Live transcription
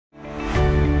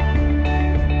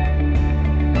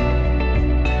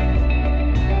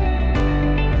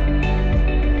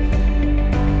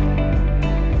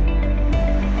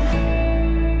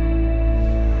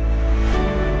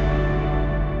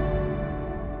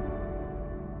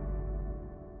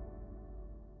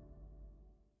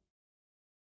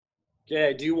Yeah,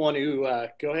 I do want to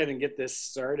go ahead and get this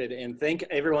started and thank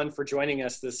everyone for joining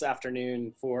us this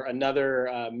afternoon for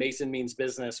another Mason Means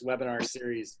Business webinar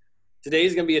series. Today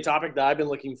is going to be a topic that I've been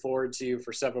looking forward to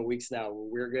for several weeks now.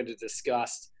 We're going to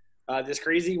discuss this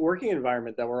crazy working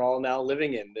environment that we're all now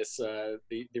living in,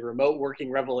 the remote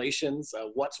working revelations,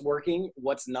 what's working,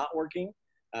 what's not working,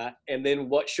 and then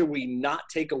what should we not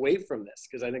take away from this?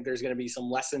 Because I think there's going to be some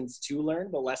lessons to learn,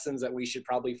 but lessons that we should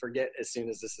probably forget as soon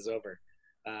as this is over.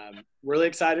 Really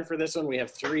excited for this one. We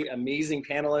have three amazing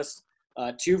panelists,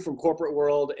 two from corporate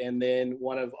world, and then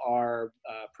one of our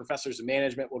professors of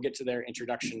management. We'll get to their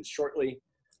introductions shortly.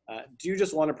 Do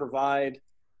just want to provide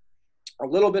a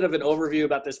little bit of an overview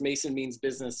about this Mason Means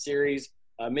Business series.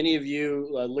 Many of you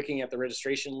looking at the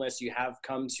registration list, you have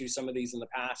come to some of these in the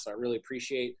past. So I really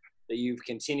appreciate that you've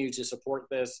continued to support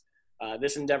this.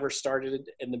 This endeavor started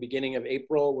in the beginning of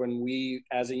April when we,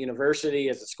 as a university,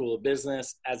 as a school of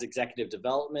business, as executive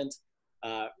development,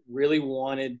 really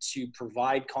wanted to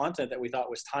provide content that we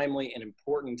thought was timely and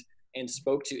important and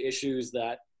spoke to issues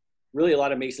that really a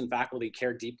lot of Mason faculty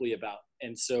care deeply about.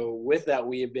 And so with that,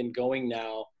 we have been going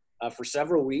now for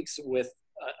several weeks with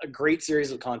a great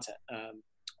series of content.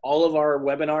 All of our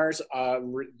webinars,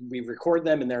 we record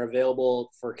them and they're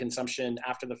available for consumption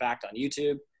after the fact on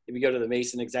YouTube. If you go to the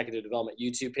Mason Executive Development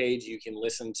YouTube page, you can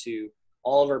listen to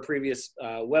all of our previous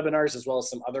webinars as well as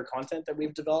some other content that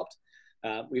we've developed.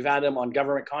 We've had them on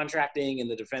government contracting and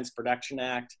the Defense Production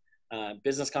Act,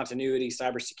 business continuity,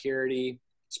 cybersecurity,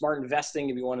 smart investing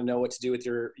if you want to know what to do with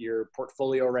your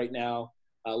portfolio right now.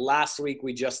 Last week,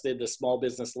 we just did the small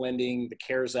business lending, the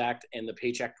CARES Act, and the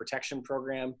Paycheck Protection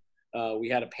Program. We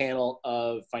had a panel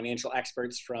of financial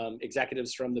experts from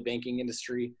executives from the banking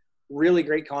industry. Really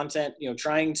great content,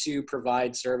 trying to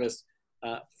provide service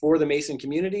for the Mason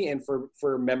community and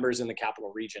for members in the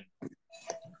capital region.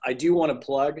 I do want to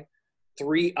plug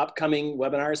three upcoming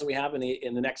webinars that we have in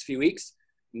the next few weeks.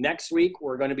 Next week,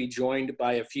 we're going to be joined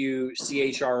by a few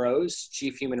CHROs,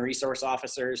 Chief Human Resource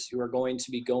Officers, who are going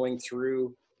to be going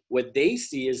through what they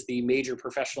see as the major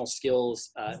professional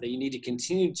skills that you need to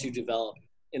continue to develop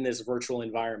in this virtual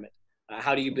environment.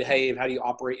 How do you behave? How do you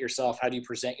operate yourself? How do you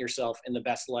present yourself in the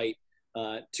best light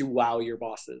to wow your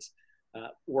bosses?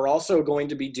 We're also going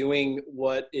to be doing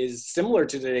what is similar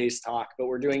to today's talk, but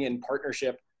we're doing it in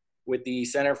partnership with the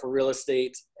Center for Real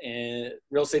Estate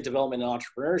Development and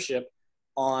Entrepreneurship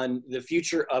on the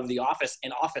future of the office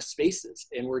and office spaces.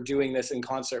 And we're doing this in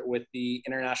concert with the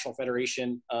International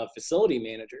Federation of Facility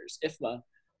Managers, IFMA,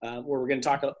 where we're going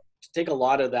to take a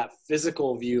lot of that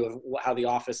physical view of how the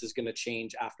office is going to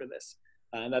change after this.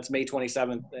 And that's May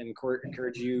 27th, and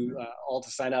encourage you all to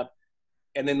sign up.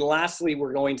 And then lastly,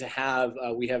 we're going to have,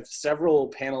 we have several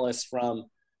panelists from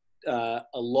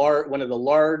one of the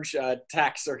large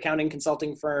tax or accounting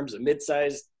consulting firms, a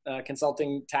mid-sized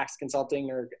tax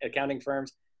consulting or accounting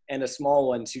firms, and a small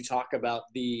one to talk about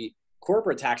the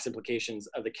corporate tax implications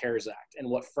of the CARES Act and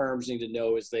what firms need to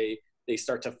know as they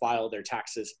start to file their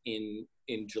taxes in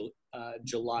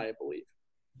July, I believe.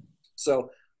 So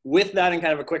with that and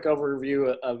kind of a quick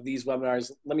overview of these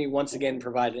webinars, let me once again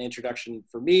provide an introduction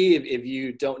for me if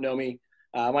you don't know me.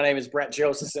 My name is Brett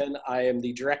Josephson. I am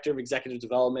the Director of Executive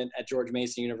Development at George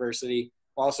Mason University,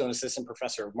 also an Assistant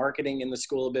Professor of Marketing in the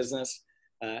School of Business.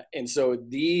 And so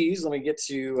let me get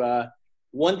to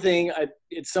one thing.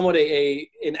 It's somewhat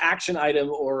an action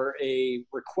item or a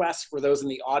request for those in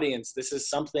the audience. This is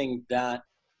something that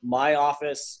my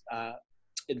office,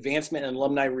 Advancement and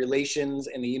Alumni Relations,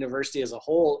 and the university as a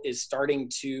whole is starting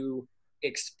to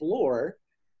explore,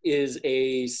 is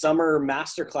a summer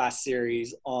masterclass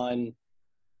series on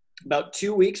about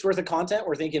 2 weeks worth of content.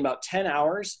 We're thinking about 10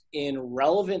 hours in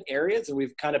relevant areas, and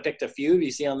we've kind of picked a few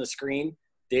you see on the screen: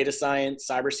 data science,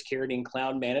 cybersecurity, and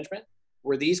cloud management,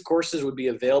 where these courses would be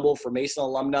available for Mason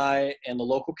alumni and the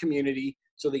local community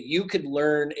so that you could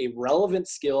learn a relevant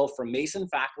skill from Mason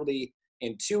faculty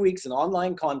in 2 weeks in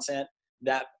online content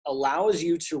that allows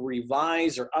you to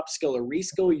revise or upskill or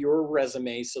reskill your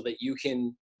resume so that you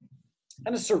can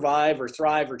kind of survive or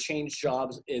thrive or change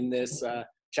jobs in this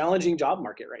challenging job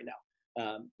market right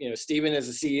now. Stephen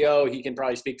is the CEO. He can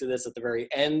probably speak to this at the very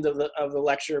end of the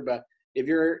lecture, but if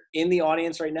you're in the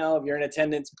audience right now, if you're in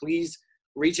attendance, please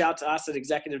reach out to us at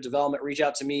Executive Development. Reach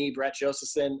out to me, Brett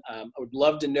Josephson. I would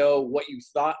love to know what you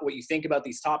think about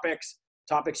these topics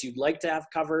you'd like to have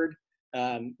covered.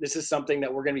 This is something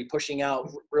that we're going to be pushing out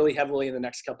really heavily in the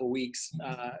next couple of weeks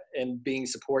and being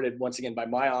supported once again by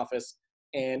my office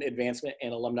and Advancement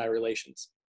and Alumni Relations.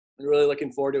 I'm really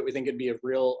looking forward to it. We think it'd be a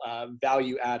real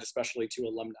value add, especially to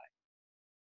alumni.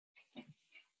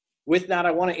 with that,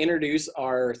 I want to introduce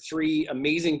our three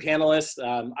amazing panelists.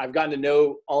 I've gotten to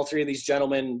know all three of these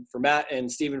gentlemen, for Matt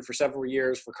and Stephen, for several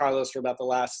years, for Carlos for about the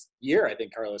last year, I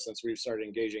think, Carlos, since we've started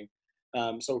engaging.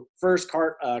 So first,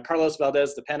 Carlos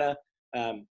Valdez de Pena,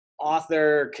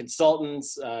 author, consultant,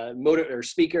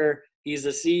 speaker. He's the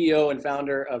CEO and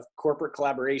founder of Corporate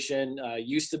Collaboration,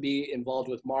 used to be involved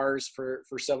with Mars for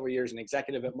several years, an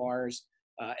executive at Mars,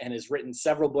 and has written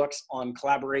several books on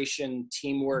collaboration,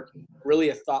 teamwork, really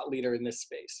a thought leader in this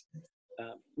space.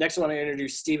 Next, I want to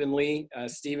introduce Stephen Lee.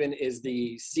 Stephen is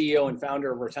the CEO and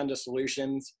founder of Rotunda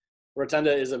Solutions.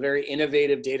 Rotunda is a very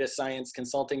innovative data science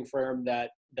consulting firm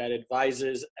that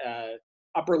advises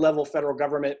upper level federal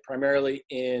government, primarily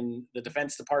in the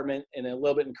Defense Department and a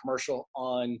little bit in commercial,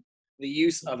 on the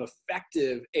use of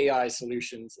effective AI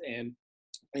solutions and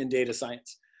in data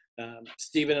science.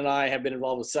 Stephen and I have been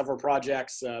involved with several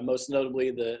projects, most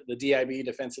notably the DIB,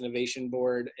 Defense Innovation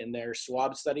Board, in their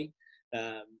SWAB study.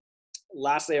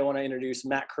 Lastly, I want to introduce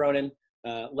Matt Cronin.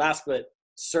 Last but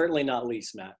certainly not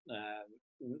least, Matt.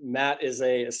 Matt is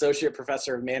an associate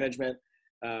professor of management,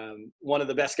 one of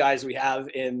the best guys we have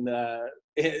in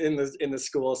the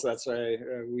school, so that's why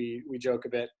we joke a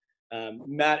bit.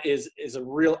 Matt is a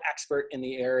real expert in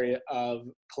the area of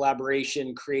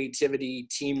collaboration, creativity,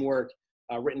 teamwork.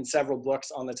 Written several books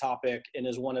on the topic, and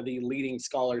is one of the leading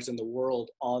scholars in the world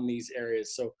on these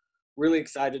areas. So really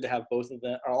excited to have both of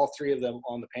them, or all three of them,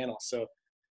 on the panel. So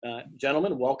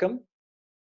gentlemen, welcome.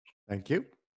 Thank you.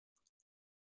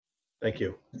 Thank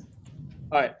you.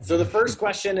 All right, so the first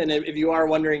question, and if you are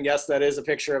wondering, yes, that is a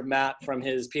picture of Matt from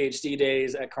his PhD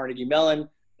days at Carnegie Mellon.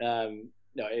 No,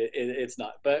 it's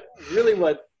not. But really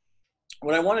what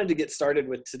I wanted to get started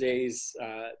with today's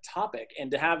topic,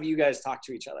 and to have you guys talk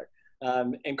to each other,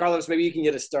 and Carlos, maybe you can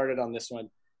get us started on this one,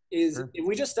 is sure. If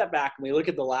we just step back and we look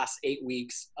at the last 8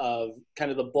 weeks of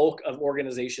kind of the bulk of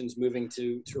organizations moving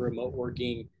to remote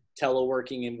working,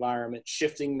 teleworking environment,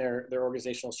 shifting their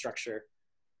organizational structure.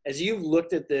 As you've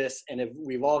looked at this, and if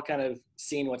we've all kind of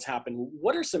seen what's happened,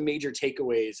 what are some major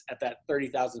takeaways at that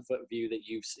 30,000 foot view that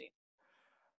you've seen?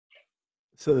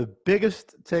 So the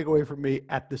biggest takeaway for me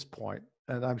at this point,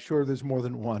 and I'm sure there's more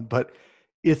than one, but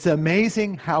it's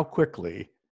amazing how quickly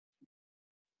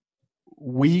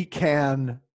we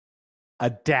can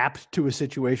adapt to a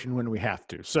situation when we have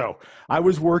to. So I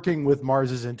was working with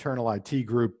Mars's internal IT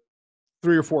group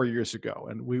 3 or 4 years ago,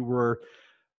 and we were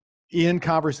in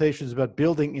conversations about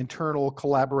building internal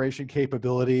collaboration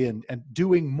capability and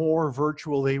doing more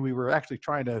virtually. We were actually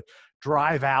trying to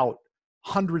drive out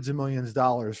hundreds of millions of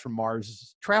dollars from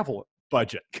Mars's travel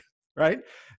budget, right?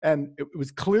 And it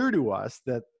was clear to us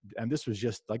that, and this was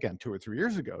just, again, 2 or 3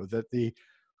 years ago, that the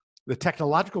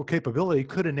technological capability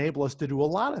could enable us to do a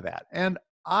lot of that. And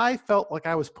I felt like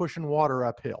I was pushing water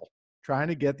uphill, trying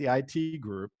to get the IT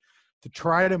group to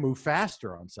try to move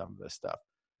faster on some of this stuff.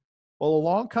 Well,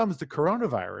 along comes the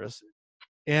coronavirus,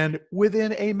 and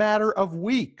within a matter of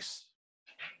weeks,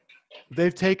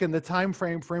 they've taken the time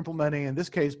frame for implementing, in this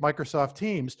case, Microsoft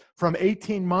Teams, from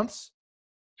 18 months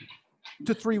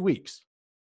to 3 weeks.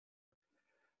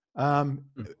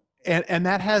 And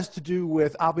that has to do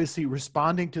with obviously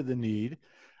responding to the need.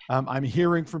 I'm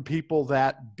hearing from people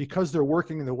that because they're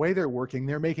working the way they're working,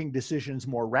 they're making decisions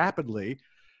more rapidly.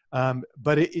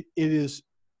 But it is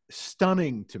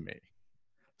stunning to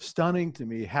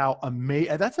me how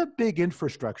amazing. That's a big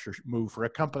infrastructure move for a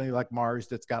company like Mars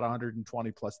that's got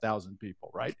 120,000+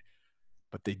 people, right?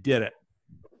 But they did it.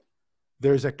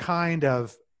 There's a kind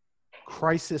of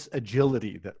crisis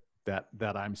agility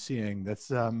that I'm seeing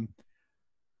that's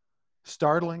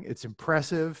startling. It's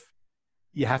impressive.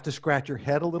 You have to scratch your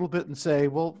head a little bit and say,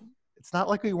 well, it's not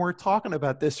like we weren't talking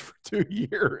about this for 2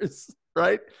 years,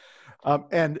 right?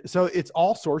 And so it's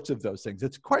all sorts of those things.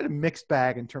 It's quite a mixed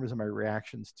bag in terms of my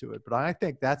reactions to it. But I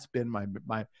think that's been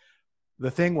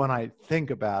the thing when I think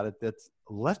about it that's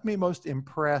left me most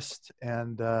impressed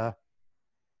and well,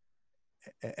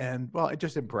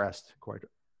 just impressed, quite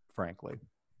frankly.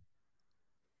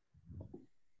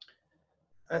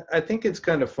 I think it's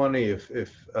kind of funny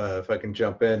if I can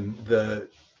jump in.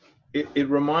 It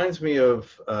reminds me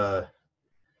of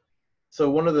so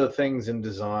one of the things in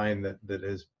design that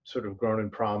has sort of grown in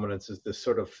prominence is this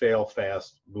sort of fail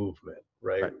fast movement,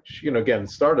 right? Which, again,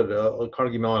 started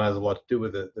Carnegie Mellon has a lot to do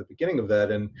with the beginning of that,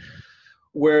 and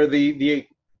where the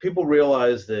people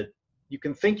realize that you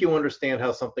can think you understand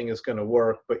how something is going to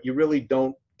work, but you really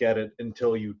don't get it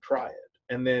until you try it.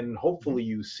 And then hopefully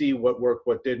you see what worked,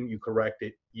 what didn't, you correct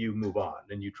it, you move on,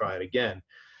 and you try it again.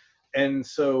 And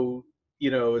so,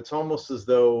 it's almost as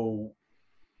though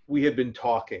we had been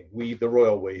talking, the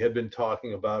royal we had been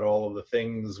talking about all of the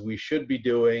things we should be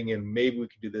doing, and maybe we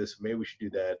could do this, maybe we should do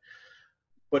that.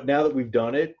 But now that we've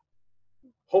done it,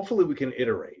 hopefully we can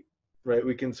iterate, right?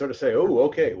 We can sort of say, oh,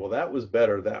 okay, well, that was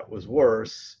better, that was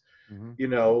worse. Mhm. You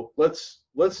know, let's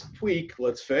tweak,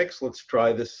 let's fix, let's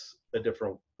try this a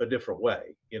different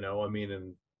way. You know, I mean,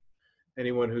 and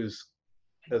anyone who's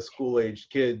has school-aged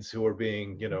kids who are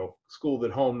being, you know, schooled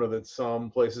at home know that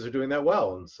some places are doing that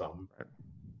well and some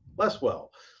less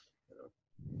well.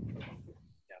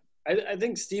 Yeah. I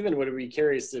think Stephen would be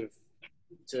curious to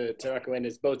echo in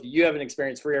is both you have an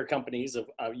experience for your companies of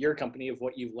your company of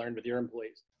what you've learned with your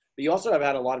employees, but you also have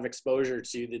had a lot of exposure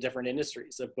to the different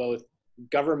industries of both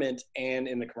government and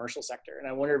in the commercial sector. And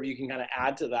I wonder if you can kind of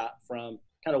add to that from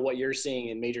kind of what you're seeing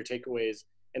in major takeaways.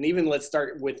 And even let's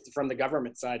start with from the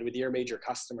government side with your major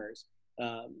customers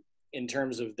in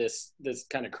terms of this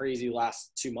kind of crazy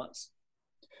last 2 months.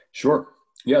 Sure.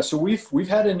 Yeah. So we've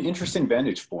had an interesting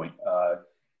vantage point,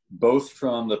 both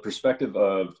from the perspective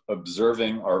of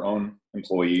observing our own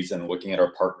employees and looking at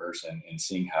our partners and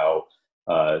seeing how,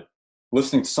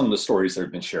 listening to some of the stories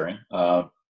they've been sharing,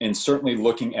 and certainly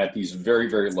looking at these very,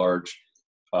 very large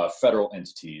federal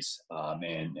entities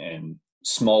and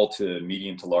small to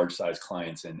medium to large size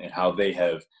clients and how they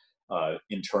have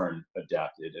in turn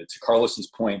adapted. To Carlos's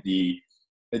point, the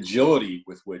agility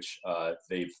with which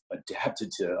they've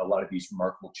adapted to a lot of these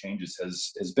remarkable changes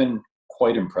has been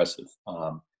quite impressive.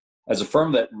 As a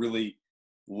firm that really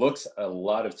looks a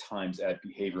lot of times at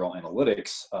behavioral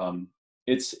analytics,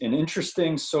 it's an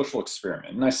interesting social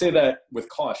experiment. And I say that with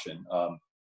caution.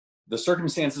 The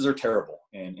circumstances are terrible,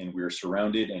 and we're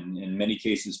surrounded and in many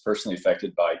cases personally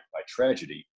affected by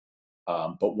tragedy.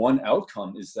 But one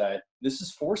outcome is that this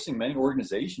is forcing many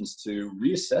organizations to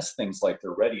reassess things like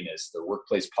their readiness, their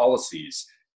workplace policies,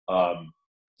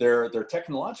 their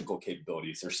technological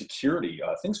capabilities, their security,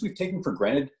 things we've taken for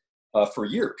granted for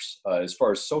years, as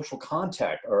far as social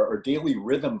contact, our daily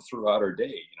rhythm throughout our day,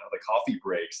 you know, the coffee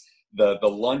breaks, the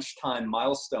lunchtime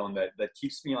milestone that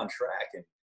keeps me on track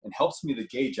and helps me to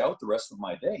gauge out the rest of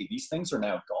my day. These things are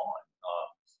now gone.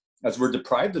 As we're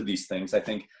deprived of these things, I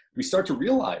think we start to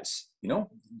realize, you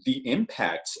know, the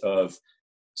impacts of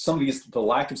some of these, the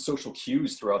lack of social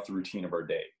cues throughout the routine of our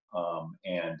day.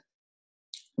 And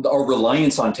our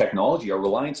reliance on technology, our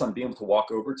reliance on being able to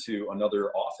walk over to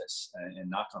another office and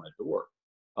knock on a door.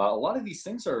 A lot of these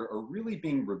things are really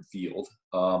being revealed.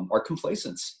 Our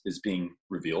complacence is being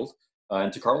revealed.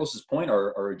 And to Carlos's point,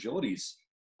 our agilities,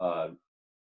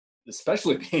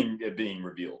 especially being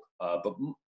revealed. But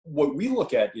what we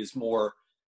look at is more,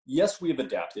 yes, we have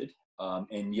adapted,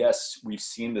 and yes, we've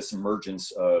seen this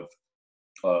emergence of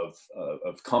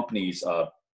companies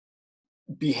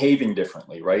behaving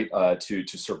differently, right, to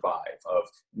survive, of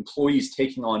employees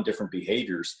taking on different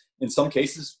behaviors, in some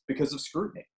cases because of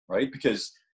scrutiny, right?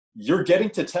 Because you're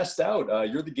getting to test out,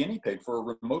 you're the guinea pig for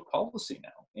a remote policy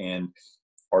now. And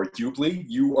arguably,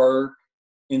 you are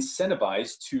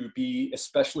incentivized to be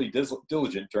especially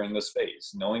diligent during this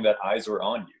phase, knowing that eyes are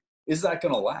on you. Is that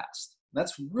going to last?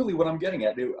 That's really what I'm getting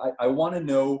at. I want to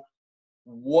know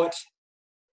what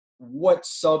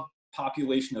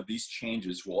subpopulation of these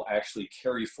changes will actually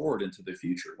carry forward into the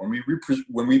future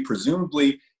when we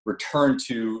presumably return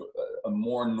to a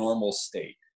more normal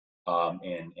state,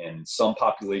 and some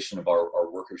population of our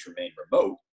workers remain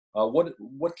remote.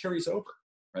 What carries over,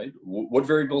 right? What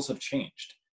variables have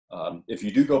changed? If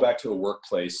you do go back to a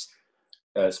workplace,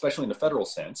 especially in the federal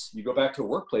sense, you go back to a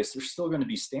workplace, there's still going to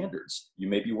be standards. You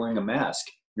may be wearing a mask.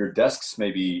 Your desks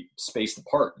may be spaced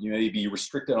apart. You may be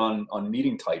restricted on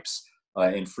meeting types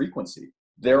and frequency.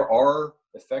 There are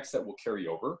effects that will carry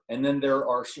over, and then there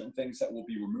are certain things that will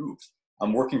be removed.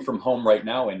 I'm working from home right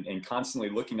now and constantly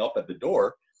looking up at the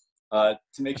door to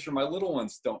make sure my little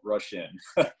ones don't rush in.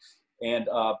 And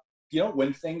you know,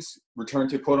 when things return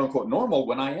to quote unquote normal,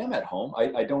 when I am at home,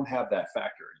 I don't have that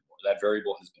factor anymore. That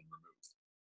variable has been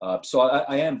removed. So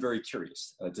I am very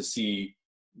curious to see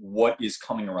what is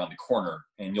coming around the corner.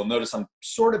 And you'll notice I'm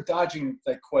sort of dodging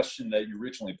that question that you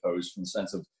originally posed from the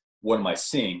sense of what am I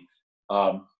seeing?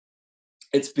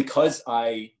 It's because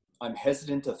I'm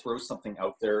hesitant to throw something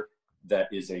out there that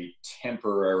is a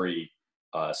temporary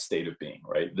state of being,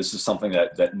 right? This is something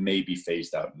that may be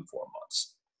phased out in 4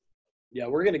 months. Yeah,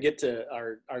 we're going to get to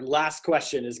our last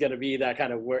question is going to be that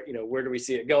kind of where do we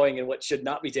see it going and what should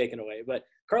not be taken away. But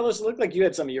Carlos, it looked like you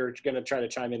had something you were going to try to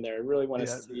chime in there. I really want to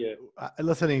see you.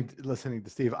 Listening to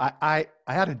Steve, I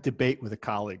had a debate with a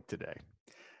colleague today,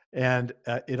 and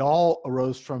it all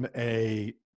arose from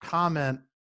a comment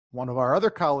one of our other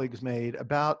colleagues made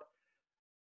about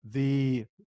the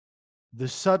the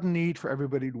sudden need for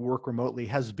everybody to work remotely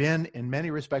has been, in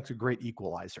many respects, a great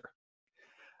equalizer.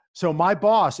 So my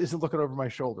boss isn't looking over my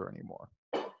shoulder anymore.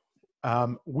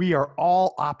 We are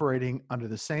all operating under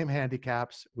the same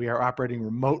handicaps. We are operating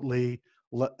remotely.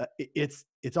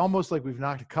 It's almost like we've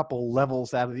knocked a couple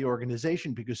levels out of the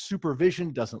organization because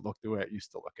supervision doesn't look the way it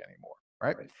used to look anymore,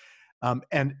 right?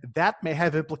 And that may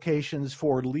have implications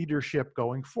for leadership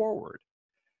going forward.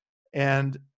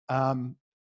 And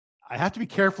I have to be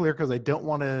careful here because I don't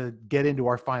want to get into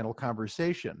our final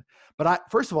conversation. But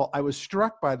first of all, I was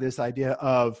struck by this idea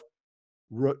of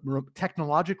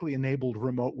technologically enabled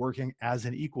remote working as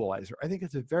an equalizer. I think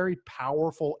it's a very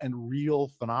powerful and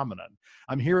real phenomenon.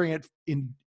 I'm hearing it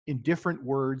in different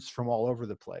words from all over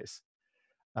the place.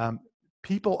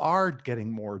 People are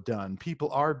getting more done. People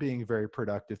are being very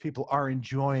productive. People are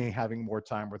enjoying having more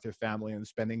time with their family and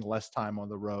spending less time on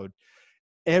the road.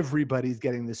 Everybody's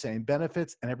getting the same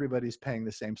benefits and everybody's paying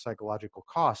the same psychological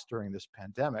costs during this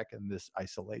pandemic and this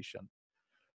isolation.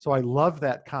 So I love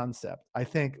that concept. I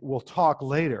think we'll talk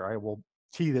later, I will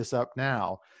tee this up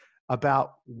now,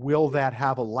 about will that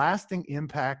have a lasting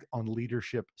impact on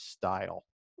leadership style?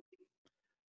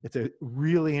 It's a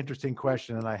really interesting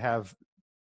question, and I have,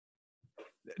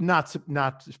 not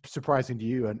surprising to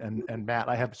you and Matt,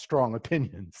 I have strong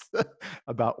opinions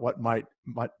about what might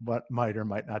or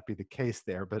might not be the case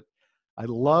there. But I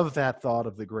love that thought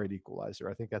of the great equalizer.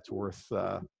 I think that's worth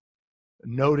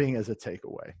noting as a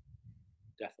takeaway.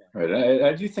 Definitely. Right.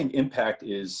 I do think impact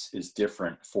is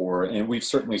different and we've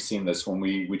certainly seen this when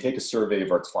we take a survey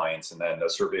of our clients and then a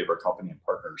survey of our company and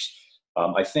partners.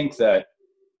 I think that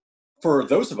for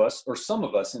those of us, or some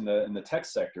of us in the tech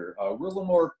sector, we're a little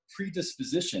more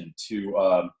predispositioned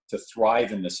to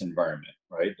thrive in this environment,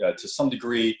 right? To some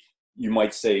degree, you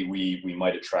might say we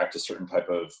might attract a certain type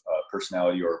of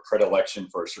personality or predilection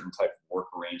for a certain type of work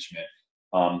arrangement.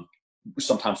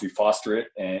 Sometimes we foster it,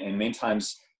 and many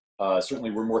times, certainly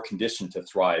we're more conditioned to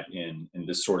thrive in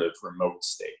this sort of remote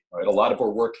state, right? A lot of our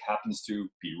work happens to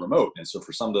be remote. And so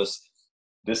for some of us,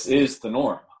 this is the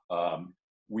norm.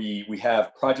 We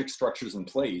have project structures in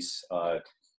place.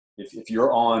 If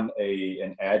you're on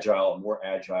an more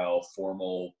agile,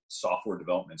 formal software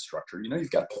development structure,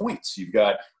 you've got points, you've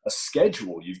got a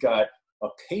schedule, you've got a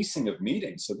pacing of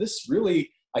meetings. So this really,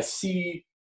 I see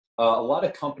a lot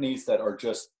of companies that are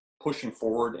just pushing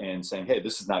forward and saying, hey,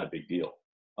 this is not a big deal.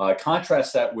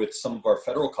 Contrast that with some of our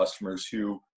federal customers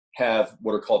who have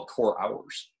what are called core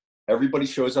hours. Everybody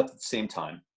shows up at the same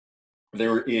time.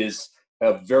 There is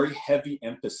a very heavy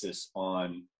emphasis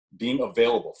on being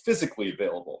available, physically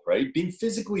available, right? Being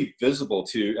physically visible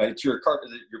to your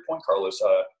point, Carlos,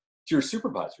 to your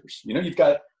supervisors. You've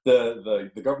got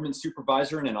the government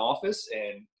supervisor in an office,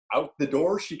 and out the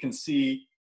door she can see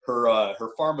her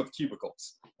farm of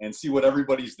cubicles and see what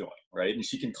everybody's doing, right? And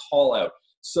she can call out.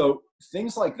 So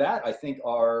things like that, I think,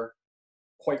 are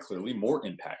quite clearly more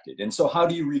impacted. And so how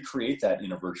do you recreate that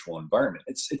in a virtual environment?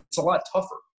 It's a lot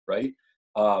tougher, right?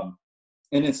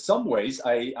 And in some ways,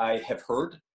 I have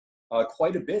heard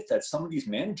quite a bit that some of these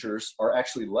managers are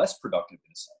actually less productive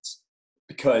in a sense.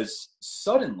 Because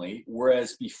suddenly,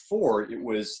 whereas before it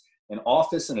was an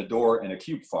office and a door and a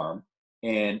cube farm,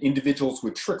 and individuals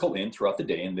would trickle in throughout the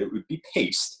day and it would be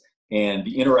paced, and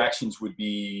the interactions would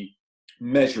be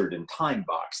measured and time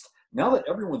boxed. Now that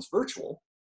everyone's virtual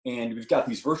and we've got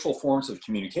these virtual forms of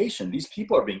communication, these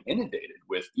people are being inundated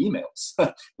with emails,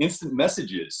 instant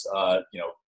messages,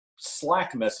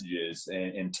 Slack messages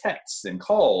and texts and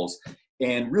calls,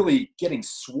 and really getting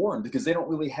swarmed because they don't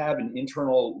really have an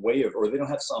internal way or they don't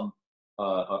have some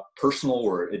a personal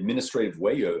or administrative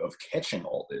way of catching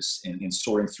all this and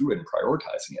sorting through it and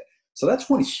prioritizing it. So that's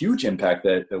one huge impact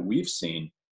that we've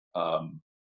seen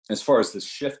as far as this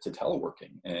shift to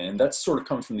teleworking. And that's sort of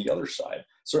coming from the other side.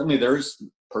 Certainly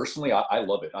personally, I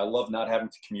love it. I love not having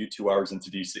to commute 2 hours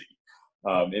into DC.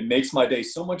 It makes my day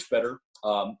so much better.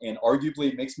 And arguably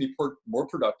it makes me more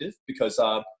productive because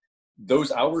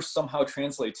those hours somehow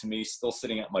translate to me still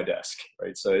sitting at my desk,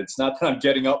 right? So it's not that I'm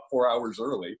getting up 4 hours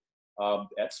early.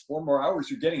 That's 4 more hours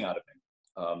you're getting out of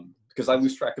me because I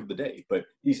lose track of the day. But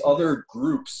these other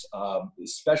groups,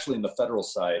 especially in the federal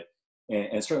side,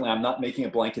 and certainly I'm not making a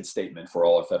blanket statement for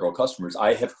all our federal customers,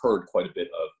 I have heard quite a bit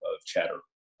of chatter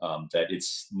that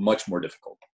it's much more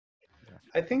difficult.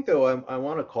 I think, though, I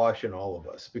want to caution all of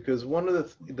us because one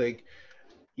of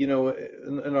in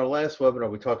our last webinar,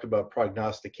 we talked about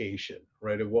prognostication,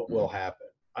 right, of what will happen.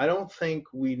 I don't think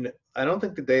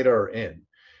the data are in.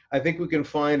 I think we can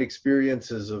find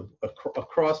experiences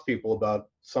across people about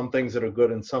some things that are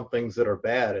good and some things that are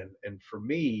bad. And for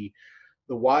me,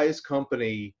 the wise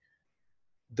company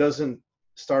doesn't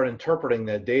start interpreting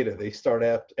that data. They start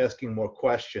asking more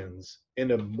questions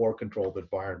in a more controlled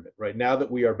environment, right? Now that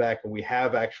we are back and we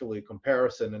have actually a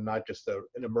comparison and not just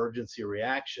an emergency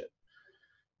reaction,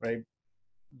 right?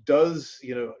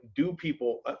 Do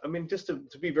people, I mean, just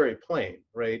to be very plain,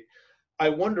 right? I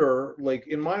wonder, like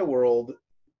in my world,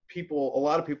 a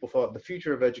lot of people thought the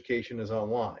future of education is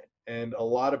online. And a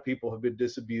lot of people have been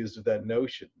disabused of that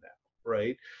notion now,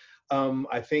 right?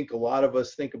 I think a lot of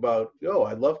us think about, oh,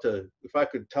 I'd love to, if I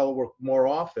could telework more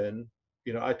often,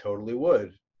 I totally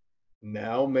would.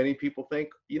 Now, many people think,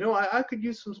 I could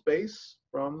use some space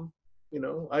from,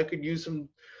 I could use some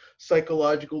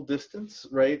psychological distance,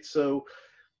 right? So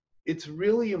it's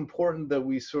really important that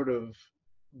we sort of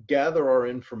gather our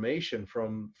information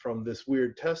from this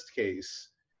weird test case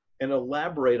and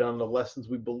elaborate on the lessons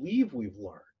we believe we've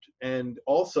learned. And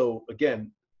also,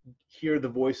 again, hear the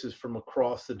voices from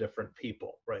across the different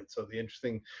people, right? So the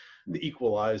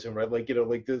equalizing, right?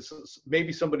 Like this,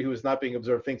 maybe somebody who is not being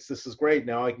observed thinks this is great.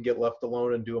 Now I can get left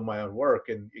alone and doing my own work.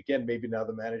 And again, maybe now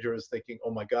the manager is thinking,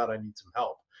 oh my God, I need some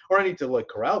help. Or I need to like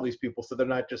corral these people so they're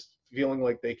not just feeling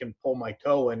like they can pull my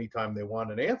toe anytime they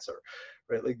want an answer,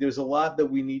 right? Like there's a lot that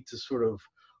we need to sort of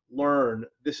learn.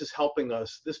 This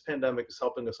pandemic is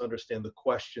helping us understand the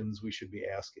questions we should be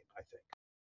asking, I think.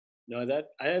 No,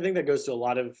 I think that goes to a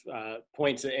lot of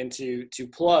points, and to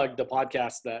plug the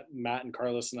podcast that Matt and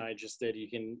Carlos and I just did. You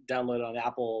can download it on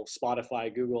Apple,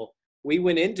 Spotify, Google. We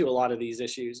went into a lot of these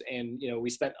issues, and we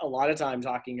spent a lot of time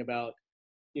talking about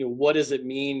what does it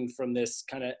mean from this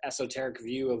kind of esoteric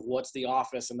view of what's the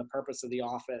office and the purpose of the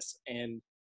office. And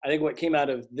I think what came out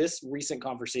of this recent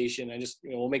conversation, I just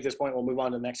we'll make this point, we'll move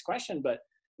on to the next question, but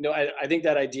I think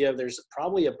that idea of there's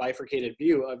probably a bifurcated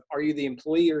view of, are you the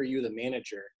employee or are you the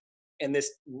manager? And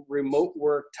this remote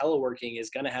work, teleworking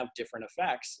is going to have different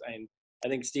effects. And I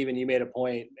think, Stephen, you made a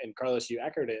point, and Carlos, you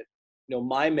echoed it.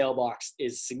 My mailbox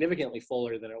is significantly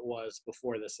fuller than it was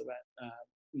before this event.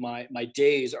 My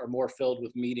days are more filled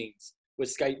with meetings,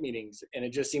 with Skype meetings. And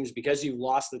it just seems, because you've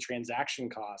lost the transaction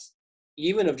cost,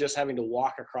 even of just having to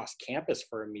walk across campus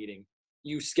for a meeting,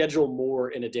 you schedule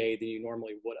more in a day than you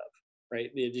normally would have,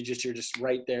 right? You're just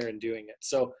right there and doing it.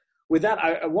 So with that,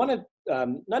 I want to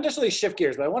not necessarily shift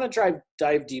gears, but I want to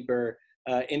dive deeper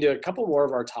into a couple more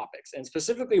of our topics, and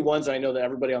specifically ones I know that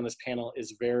everybody on this panel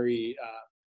is very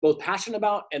both passionate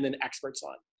about and then experts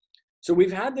on. So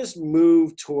we've had this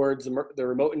move towards the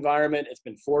remote environment. It's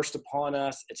been forced upon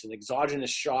us. It's an exogenous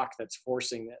shock that's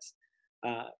forcing this.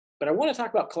 But I want to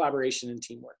talk about collaboration and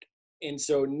teamwork. And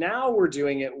so now we're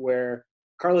doing it where,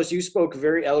 Carlos, you spoke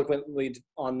very eloquently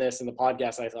on this in the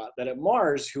podcast, I thought, that at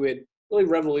Mars, who had really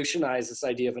revolutionized this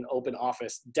idea of an open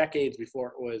office decades before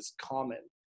it was common,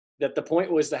 that the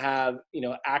point was to have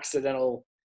accidental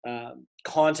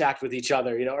contact with each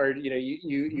other, or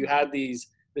you had this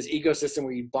ecosystem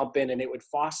where you bump in, and it would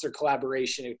foster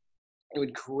collaboration. It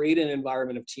would create an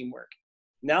environment of teamwork.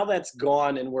 Now that's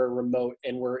gone, and we're remote,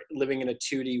 and we're living in a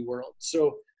 2D world.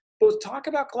 So both talk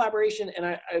about collaboration,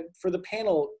 and for the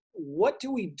panel, what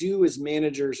do we do as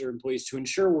managers or employees to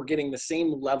ensure we're getting the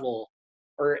same level,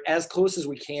 or as close as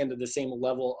we can to the same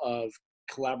level of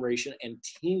collaboration and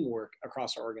teamwork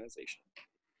across our organization?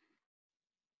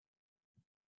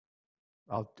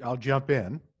 I'll jump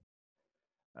in.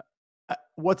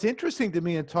 What's interesting to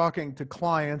me in talking to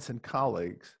clients and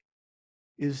colleagues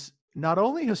is not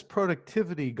only has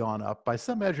productivity gone up by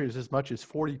some measures as much as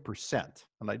 40%,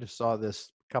 and I just saw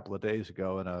this a couple of days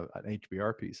ago in an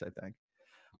HBR piece, I think.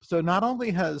 So not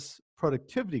only has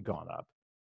productivity gone up,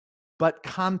 but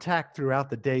contact throughout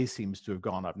the day seems to have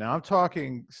gone up. Now I'm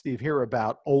talking, Steve, here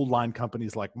about old line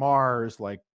companies like Mars,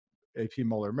 like AP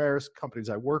Moeller Maersk, companies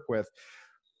I work with,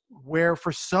 where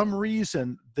for some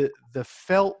reason the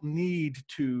felt need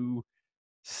to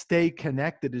stay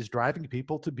connected is driving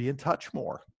people to be in touch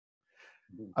more.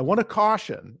 I want to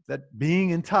caution that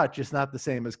being in touch is not the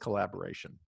same as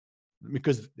collaboration,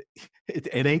 because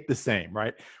it ain't the same,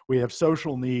 right? We have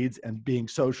social needs, and being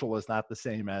social is not the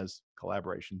same as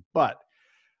collaboration. But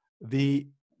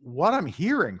what I'm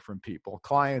hearing from people,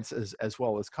 clients as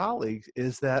well as colleagues,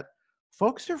 is that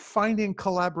folks are finding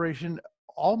collaboration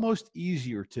almost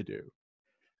easier to do,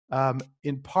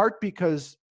 in part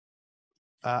because,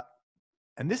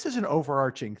 and this is an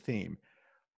overarching theme,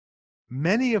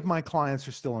 many of my clients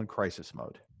are still in crisis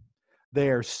mode. They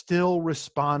are still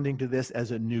responding to this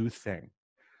as a new thing.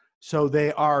 So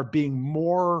they are being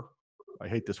more, I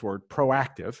hate this word,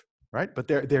 proactive, right? But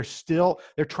they're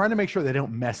trying to make sure they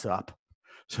don't mess up.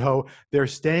 So they're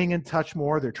staying in touch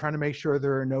more. They're trying to make sure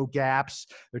there are no gaps.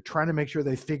 They're trying to make sure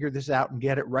they figure this out and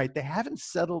get it right. They haven't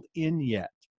settled in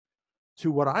yet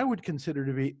to what I would consider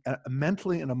to be a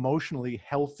mentally and emotionally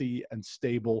healthy and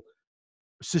stable,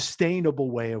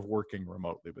 sustainable way of working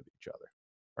remotely with each other,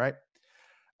 right?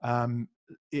 Um,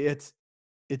 it's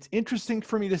interesting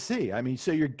for me to see. I mean,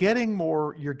 so you're getting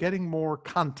more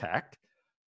contact.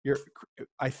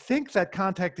 I think that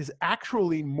contact is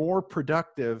actually more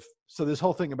productive. So this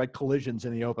whole thing about collisions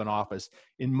in the open office,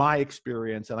 in my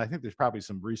experience, and I think there's probably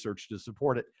some research to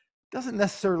support it, doesn't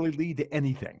necessarily lead to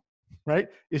anything, right?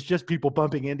 It's just people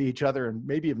bumping into each other and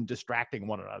maybe even distracting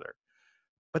one another.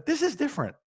 But this is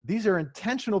different. These are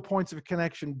intentional points of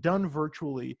connection done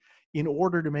virtually in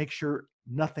order to make sure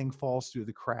nothing falls through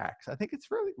the cracks. I think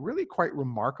it's really, really quite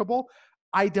remarkable.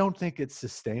 I don't think it's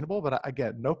sustainable, but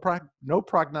again, no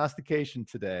prognostication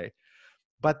today.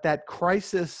 But that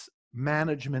crisis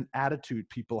management attitude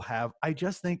people have, I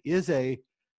just think is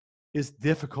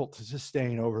difficult to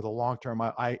sustain over the long term.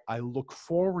 I look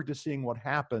forward to seeing what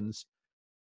happens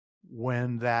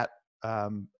when that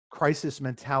crisis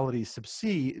mentality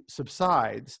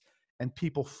subsides and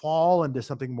people fall into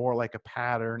something more like a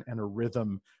pattern and a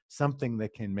rhythm, something they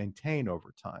can maintain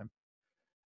over time.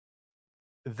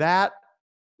 That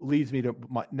leads me to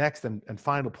my next and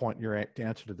final point in your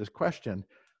answer to this question.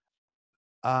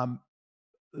 The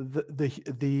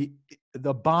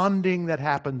bonding that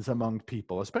happens among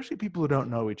people, especially people who don't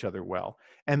know each other well,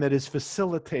 and that is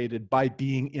facilitated by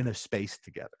being in a space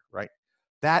together, right?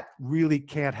 That really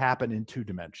can't happen in two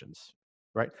dimensions,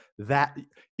 right? That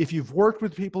if you've worked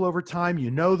with people over time, you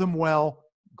know them well,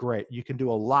 great. You can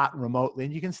do a lot remotely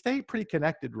and you can stay pretty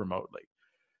connected remotely.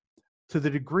 To the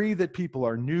degree that people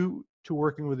are new to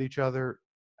working with each other,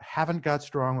 haven't got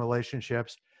strong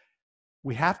relationships,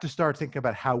 we have to start thinking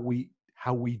about how we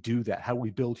do that, how we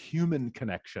build human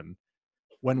connection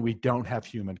when we don't have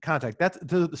human contact.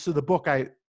 So the book I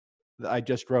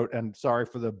just wrote, and sorry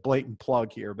for the blatant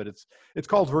plug here, but it's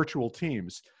called Virtual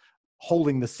Teams,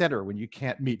 Holding the Center When You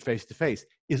Can't Meet Face to Face,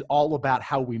 is all about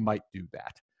how we might do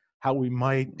that, how we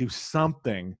might do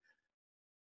something.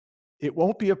 It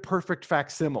won't be a perfect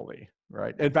facsimile,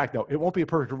 right? In fact, no, it won't be a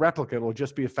perfect replica. It'll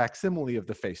just be a facsimile of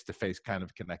the face-to-face kind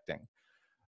of connecting.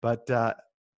 But there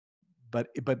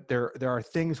are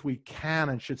things we can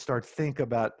and should start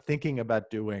thinking about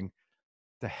doing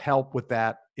to help with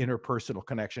that interpersonal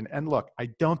connection. And look, I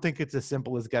don't think it's as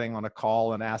simple as getting on a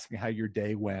call and asking how your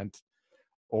day went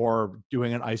or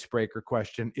doing an icebreaker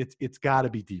question. It's got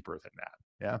to be deeper than that.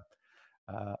 Yeah.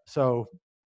 So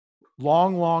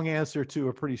long answer to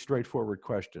a pretty straightforward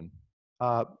question.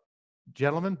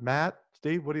 Gentlemen, Matt,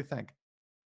 Steve, what do you think?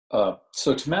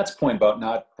 So to Matt's point about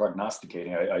not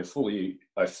prognosticating, I fully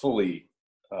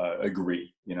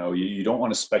agree. You know, you don't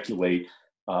want to speculate.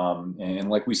 And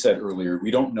like we said earlier,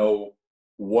 we don't know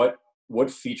what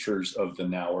features of the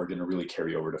now are going to really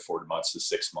carry over to 4 months to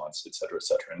 6 months, et cetera, et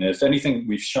cetera. And if anything,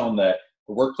 we've shown that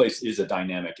the workplace is a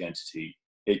dynamic entity.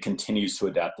 It continues to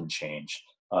adapt and change.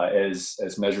 As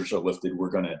measures are lifted, we're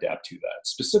going to adapt to that.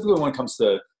 Specifically when it comes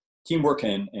to teamwork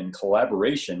and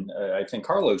collaboration, I think,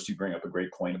 Carlos, you bring up a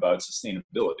great point about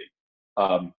sustainability.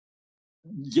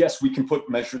 Yes, we can put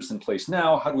measures in place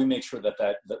now. How do we make sure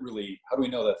that really, how do we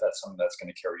know that that's something that's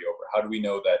going to carry over? How do we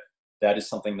know that that is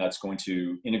something that's going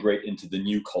to integrate into the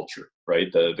new culture,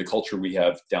 right? The culture we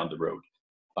have down the road.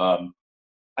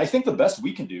 I think the best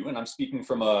we can do, and I'm speaking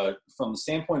from the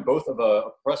standpoint both of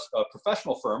a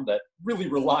professional firm that really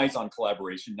relies on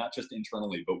collaboration, not just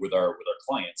internally, but with our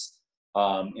clients,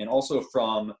 and also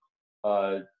from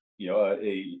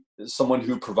someone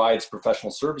who provides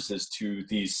professional services to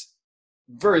these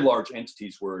very large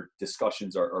entities where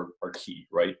discussions are key,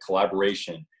 right?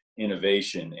 Collaboration,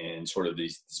 innovation, and sort of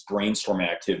these brainstorming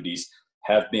activities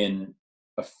have been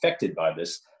affected by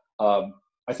this. I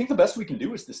think the best we can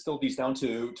do is distill these down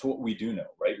to what we do know,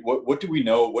 right? What do we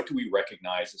know? What do we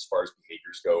recognize as far as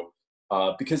behaviors go?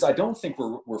 Because I don't think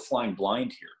we're flying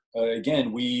blind here.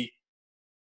 Again,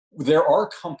 there are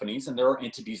companies and there are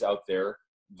entities out there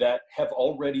that have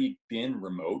already been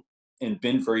remote and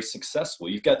been very successful.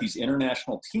 You've got these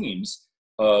international teams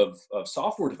of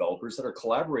software developers that are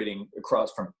collaborating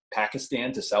across from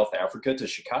Pakistan to South Africa to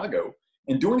Chicago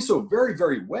and doing so very,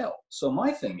 very well. So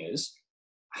my thing is,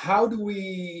 how do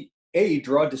we,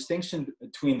 draw a distinction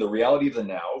between the reality of the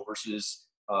now versus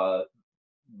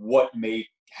what may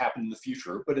happen in the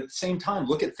future, but at the same time,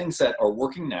 look at things that are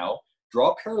working now,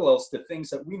 draw parallels to things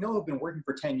that we know have been working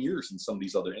for 10 years in some of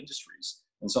these other industries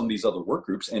and some of these other work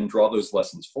groups, and draw those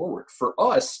lessons forward. For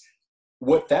us,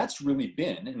 what that's really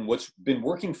been and what's been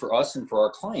working for us and for our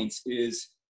clients is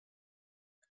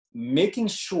making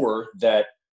sure that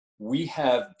we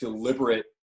have deliberate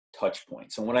touch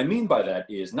points. And what I mean by that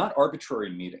is not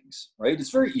arbitrary meetings, right? It's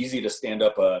very easy to stand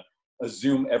up a a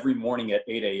Zoom every morning at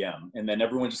 8 a.m. And then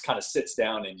everyone just kind of sits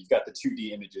down and you've got the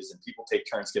 2D images and people take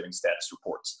turns giving status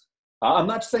reports. I'm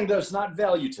not saying there's not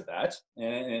value to that,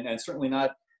 and certainly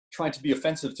not trying to be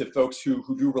offensive to folks who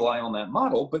do rely on that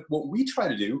model. But what we try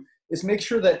to do is make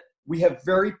sure that we have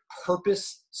very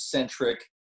purpose-centric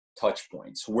touch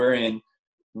points wherein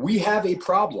we have a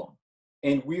problem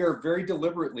and we are very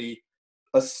deliberately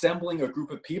assembling a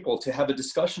group of people to have a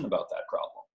discussion about that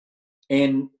problem.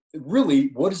 And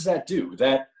really, what does that do?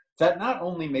 That not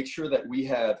only makes sure that we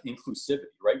have inclusivity,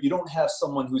 right? You don't have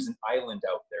someone who's an island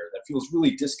out there that feels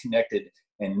really disconnected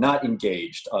and not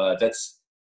engaged. That's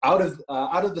out of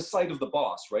the sight of the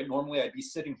boss, right? Normally, I'd be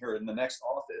sitting here in the next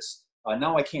office.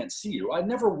 Now I can't see you. I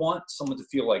never want someone to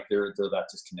feel like they're that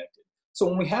disconnected. So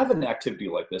when we have an activity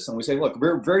like this and we say, look,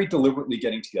 we're very deliberately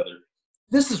getting together.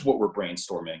 This is what we're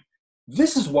brainstorming.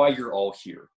 This is why you're all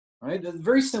here, right?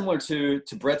 Very similar to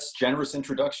Brett's generous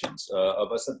introductions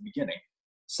of us at the beginning,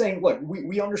 saying, look,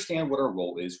 we understand what our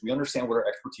role is. We understand what our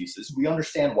expertise is. We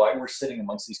understand why we're sitting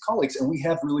amongst these colleagues, and we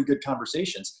have really good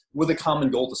conversations with a common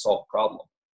goal to solve a problem.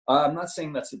 I'm not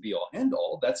saying that's the be all end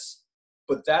all.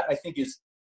 But that I think is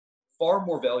far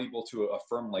more valuable to a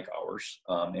firm like ours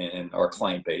and our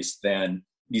client base than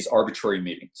these arbitrary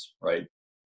meetings, right?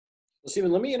 Well,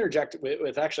 Stephen, let me interject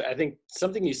with actually, I think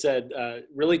something you said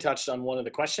really touched on one of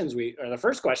the questions the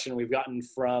first question we've gotten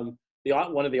from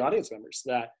one of the audience members,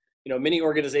 that, many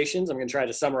organizations, I'm going to try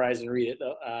to summarize and read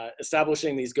it,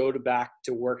 establishing these back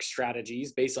to work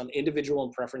strategies based on individual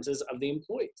and preferences of the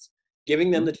employees,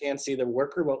 giving them the chance to either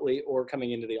work remotely or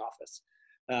coming into the office.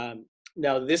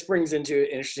 Now, this brings into an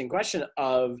interesting question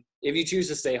of, if you choose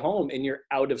to stay home and you're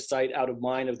out of sight, out of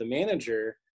mind of the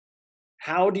manager,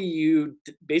 how do you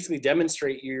basically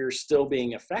demonstrate you're still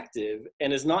being effective?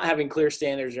 And is not having clear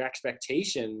standards or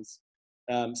expectations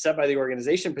set by the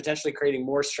organization potentially creating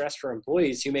more stress for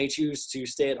employees who may choose to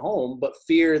stay at home but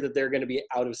fear that they're going to be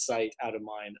out of sight, out of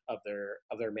mind of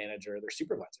their manager or their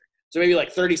supervisor? So maybe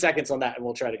like 30 seconds on that, and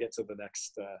we'll try to get to the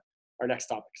next our next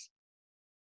topics.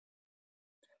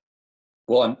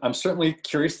 Well, I'm certainly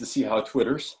curious to see how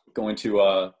Twitter's going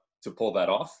to pull that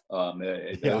off.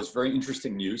 That was very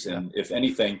interesting news, and if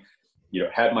anything,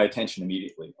 had my attention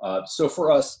immediately. So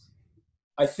for us,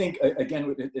 I think,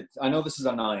 again, I know this is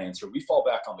a non-answer. We fall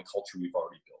back on the culture we've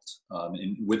already built.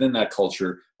 And within that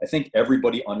culture, I think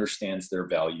everybody understands their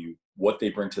value, what they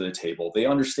bring to the table. They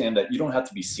understand that you don't have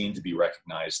to be seen to be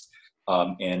recognized.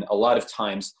 And a lot of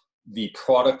times, the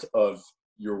product of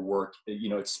your work,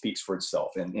 it speaks for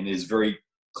itself and is very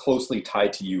closely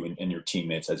tied to you and your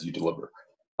teammates as you deliver.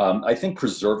 I think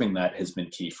preserving that has been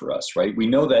key for us, right? We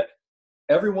know that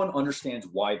everyone understands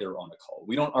why they're on a call.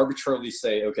 We don't arbitrarily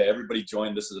say, okay, everybody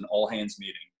join, this is an all hands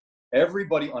meeting.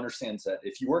 Everybody understands that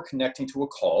if you are connecting to a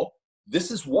call, this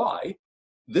is why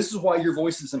your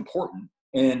voice is important.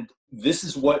 And this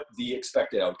is what the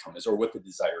expected outcome is, or what the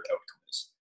desired outcome is.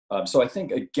 So I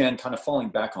think, again, kind of falling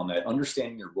back on that,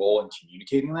 understanding your role and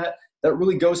communicating that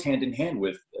really goes hand in hand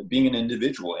with being an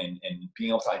individual and being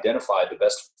able to identify the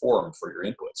best forum for your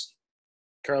inputs.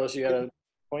 Carlos, you got a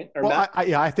point? Or well, Matt?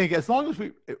 I think as long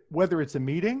as whether it's a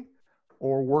meeting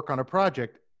or work on a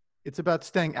project, it's about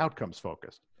staying outcomes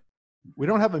focused. We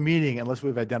don't have a meeting unless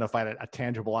we've identified a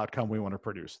tangible outcome we want to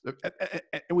produce.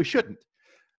 And we shouldn't.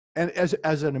 And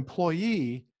as an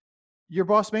employee, your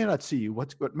boss may not see you.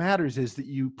 What matters is that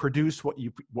you produce what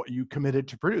you committed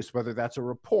to produce, whether that's a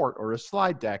report or a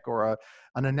slide deck or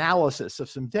an analysis of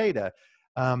some data.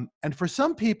 And for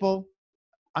some people,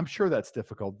 I'm sure that's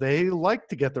difficult. They like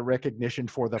to get the recognition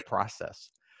for the process.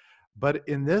 But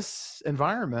in this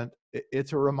environment,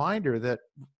 it's a reminder that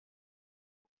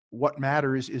what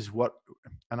matters is what,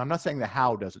 and I'm not saying the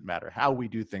how doesn't matter. How we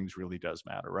do things really does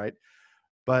matter, right?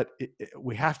 But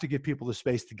we have to give people the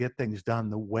space to get things done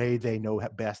the way they know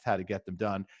best how to get them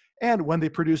done. And when they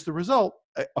produce the result,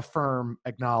 affirm,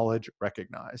 acknowledge,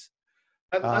 recognize.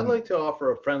 I'd like to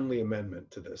offer a friendly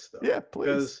amendment to this, though. Yeah,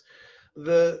 please.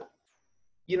 Because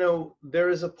there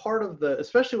is a part of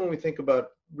especially when we think about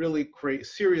really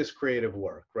serious creative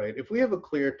work, right? If we have a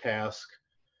clear task,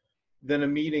 then a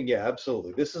meeting, yeah,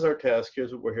 absolutely. This is our task.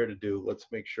 Here's what we're here to do. Let's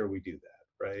make sure we do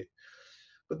that, right?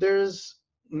 But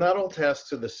not all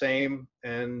tasks are the same,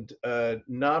 and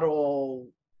not all,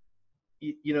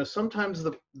 sometimes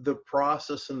the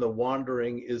process and the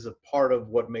wandering is a part of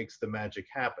what makes the magic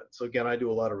happen. So again, I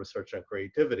do a lot of research on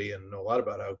creativity and know a lot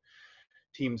about how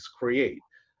teams create.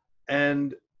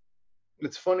 And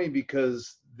it's funny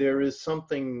because there is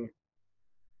something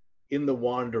in the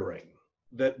wandering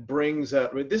that brings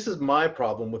out, this is my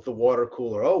problem with the water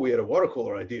cooler. Oh, we had a water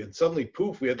cooler idea, and suddenly,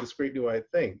 poof, we had this great new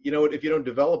thing. You know what? If you don't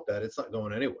develop that, it's not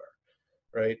going anywhere.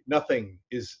 right? Nothing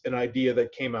is an idea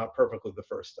that came out perfectly the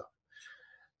first time.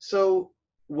 So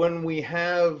when we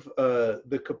have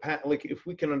the capacity, like if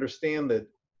we can understand that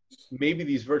maybe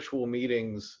these virtual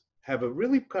meetings have a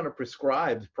really kind of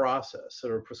prescribed process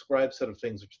or a prescribed set of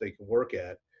things which they can work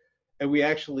at, and we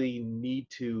actually need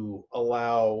to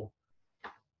allow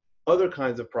other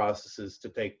kinds of processes to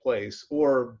take place,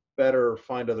 or better,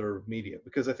 find other media,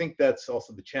 because I think that's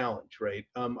also the challenge, right?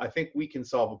 I think we can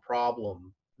solve a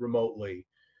problem remotely.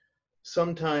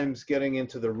 Sometimes getting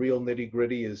into the real nitty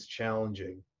gritty is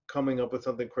challenging, coming up with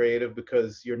something creative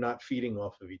because you're not feeding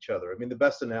off of each other. I mean, the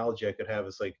best analogy I could have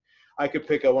is like, I could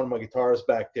pick up one of my guitars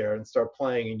back there and start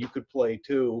playing, and you could play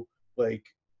too, like,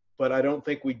 but I don't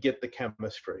think we'd get the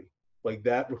chemistry. Like,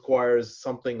 that requires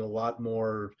something a lot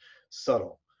more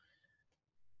subtle.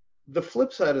 The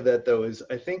flip side of that, though, is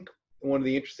I think one of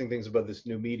the interesting things about this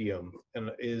new medium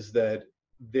is that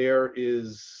there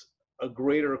is a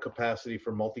greater capacity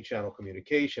for multi-channel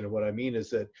communication. And what I mean is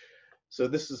that, so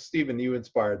this is, Stephen, you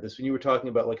inspired this when you were talking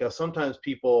about like how sometimes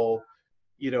people,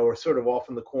 are sort of off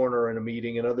in the corner in a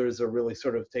meeting and others are really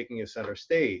sort of taking a center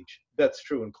stage. That's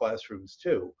true in classrooms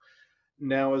too.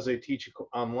 Now, as I teach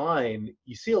online,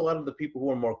 you see a lot of the people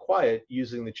who are more quiet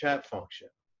using the chat function.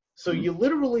 So you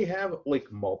literally have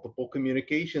like multiple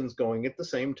communications going at the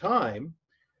same time,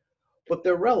 but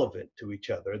they're relevant to each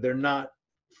other. They're not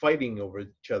fighting over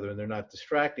each other and they're not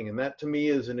distracting. And that to me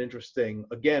is an interesting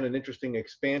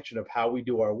expansion of how we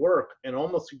do our work, and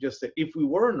almost suggests that if we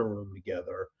were in a room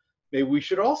together, maybe we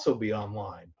should also be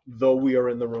online, though we are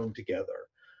in the room together.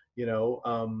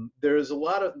 There's a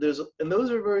lot of, and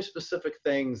those are very specific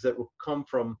things that will come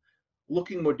from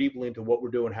looking more deeply into what we're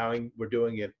doing, how we're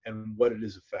doing it, and what it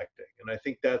is affecting. And I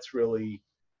think that's really,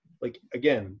 like,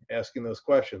 again, asking those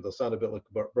questions. They'll sound a bit like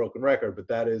a broken record, but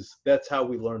that's how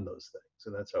we learn those things,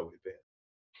 and that's how we've been.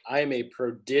 I am a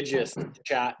prodigious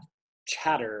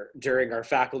chatter during our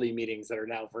faculty meetings that are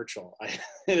now virtual.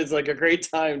 And it's like a great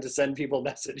time to send people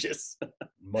messages.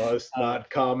 Must not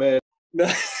comment.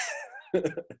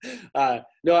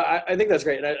 No, I think that's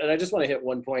great, and I just want to hit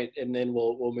one point, and then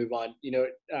we'll move on.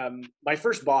 My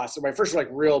first boss, or my first like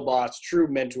real boss, true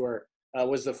mentor,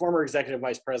 was the former executive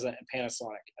vice president at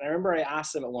Panasonic. And I remember I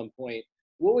asked him at one point,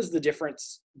 what's the real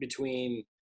difference between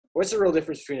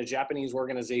a Japanese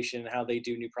organization and how they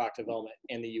do new product development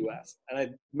in the U.S.?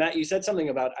 And Matt, you said something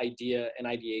about idea and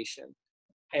ideation.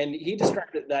 And he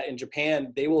described it that in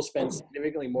Japan, they will spend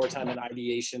significantly more time in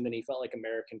ideation than he felt like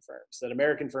American firms. That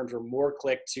American firms were more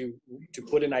quick to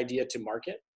put an idea to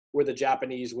market, where the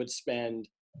Japanese would spend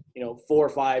 4 or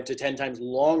 5 to 10 times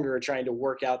longer trying to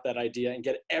work out that idea and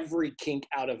get every kink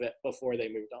out of it before they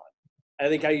moved on. I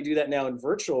think how you do that now in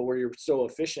virtual, where you're so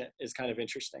efficient, is kind of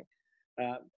interesting.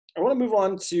 I want to move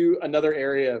on to another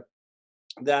area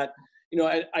that,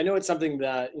 I know it's something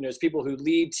that, as people who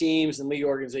lead teams and lead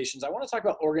organizations, I want to talk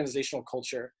about organizational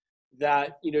culture.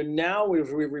 That, now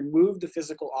we've removed the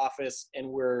physical office,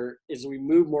 and as we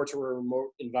move more to a remote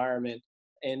environment.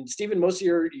 And Stephen, most of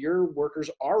your workers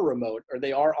are remote, or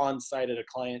they are on site at a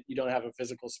client. You don't have a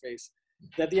physical space.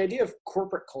 That the idea of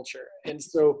corporate culture. And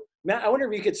so, Matt, I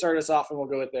wonder if you could start us off, and we'll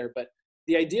go with there. But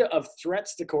the idea of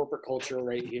threats to corporate culture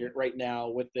right now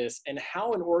with this, and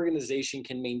how an organization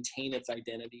can maintain its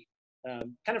identity.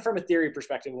 Kind of from a theory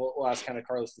perspective, we'll ask kind of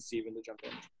Carlos and Stephen to jump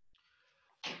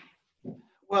in.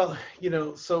 Well,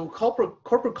 so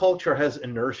corporate culture has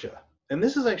inertia. And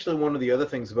this is actually one of the other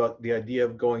things about the idea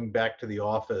of going back to the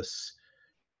office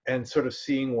and sort of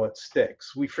seeing what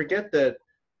sticks. We forget that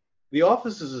the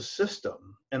office is a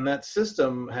system, and that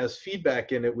system has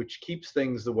feedback in it which keeps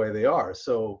things the way they are.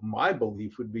 So my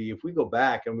belief would be, if we go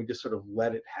back and we just sort of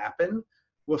let it happen,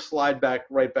 we'll slide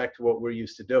right back to what we're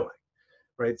used to doing.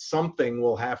 Right? Something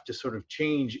will have to sort of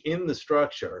change in the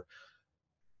structure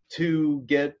to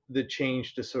get the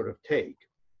change to sort of take.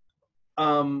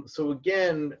 So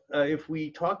again, if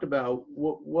we talked about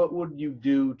what would you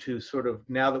do to sort of,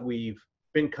 now that we've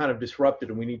been kind of disrupted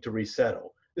and we need to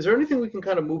resettle, is there anything we can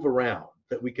kind of move around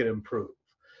that we could improve?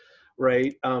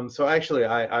 Right? So actually,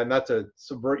 I not to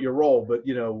subvert your role, but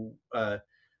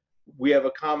we have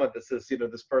a comment that says,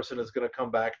 this person is going to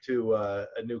come back to a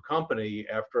new company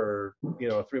after,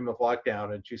 a 3-month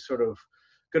lockdown, and she's sort of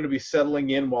going to be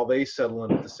settling in while they settle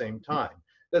in at the same time.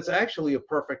 That's actually a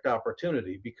perfect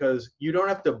opportunity, because you don't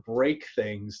have to break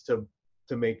things to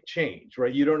make change,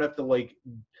 right? You don't have to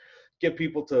get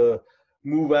people to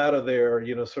move out of their,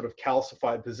 sort of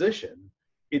calcified position.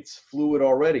 It's fluid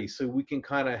already, so we can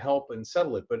kind of help and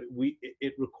settle it. But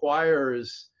it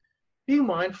requires being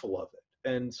mindful of it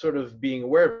and sort of being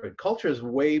aware of it. Culture is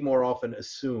way more often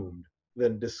assumed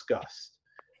than discussed.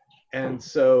 And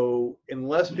so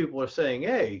unless people are saying,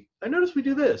 hey, I noticed we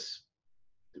do this,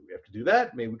 do we have to do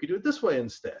that? Maybe we could do it this way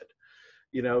instead.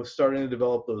 Starting to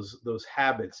develop those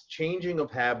habits, changing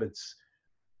of habits.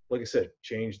 Like I said,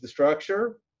 change the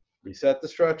structure, reset the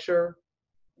structure,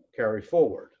 carry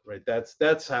forward, right?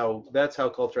 That's how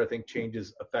culture, I think,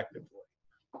 changes effectively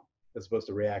as opposed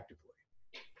to reactively.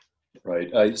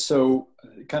 Right. So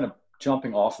kind of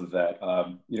jumping off of that,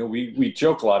 we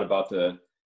joke a lot about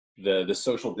the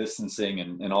social distancing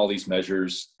and all these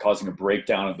measures causing a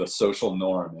breakdown of the social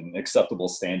norm and acceptable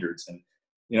standards. And,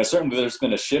 certainly there's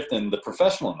been a shift in the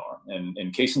professional norm. And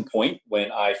in case in point,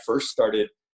 when I first started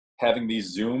having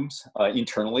these Zooms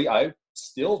internally, I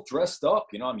still dressed up.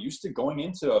 I'm used to going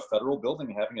into a federal building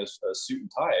and having a suit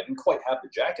and tie. I didn't quite have the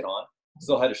jacket on,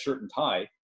 still had a shirt and tie.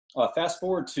 Fast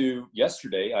forward to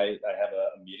yesterday, I had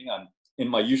a meeting. I'm in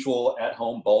my usual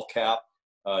at-home ball cap,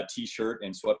 t-shirt,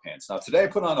 and sweatpants. Now today I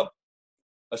put on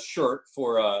a shirt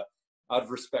for out of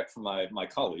respect for my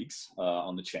colleagues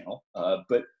on the channel.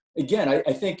 But again,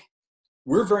 I think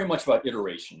we're very much about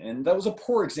iteration, and that was a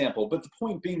poor example. But the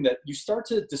point being that you start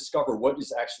to discover what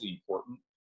is actually important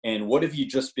and what have you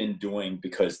just been doing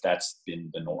because that's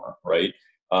been the norm, right?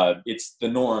 It's the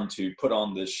norm to put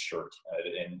on this shirt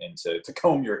and to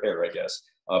comb your hair, I guess,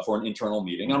 for an internal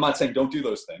meeting. I'm not saying don't do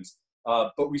those things,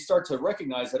 but we start to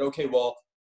recognize that, okay, well,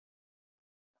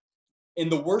 in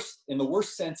the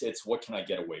worst sense, it's what can I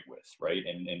get away with, right?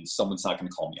 And someone's not going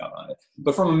to call me out on it.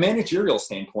 But from a managerial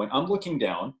standpoint, I'm looking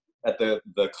down at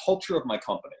the culture of my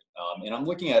company, and I'm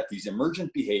looking at these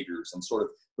emergent behaviors and sort of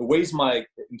the ways my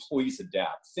employees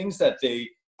adapt, things that they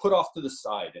put off to the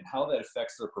side and how that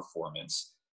affects their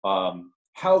performance,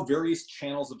 how various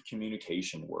channels of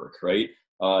communication work, right?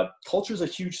 Culture is a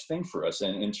huge thing for us.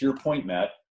 And to your point, Matt,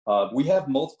 we have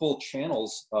multiple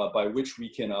channels by which we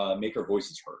can make our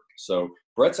voices heard. So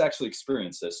Brett's actually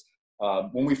experienced this.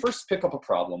 When we first pick up a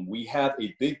problem, we have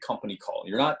a big company call.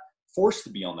 You're not forced to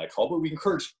be on that call, but we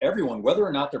encourage everyone, whether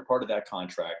or not they're part of that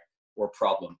contract or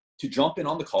problem, to jump in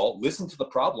on the call, listen to the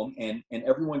problem, and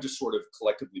everyone just sort of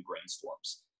collectively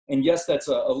brainstorms. And yes, that's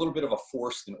a little bit of a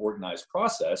forced and organized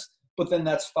process, but then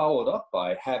that's followed up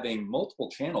by having multiple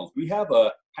channels. We have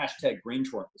a hashtag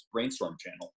brainstorm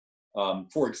channel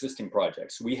for existing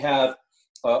projects. We have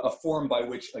a forum by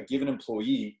which a given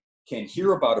employee can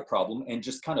hear about a problem and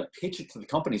just kind of pitch it to the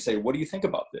company, say, what do you think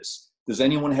about this? Does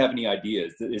anyone have any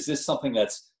ideas? Is this something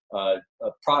that's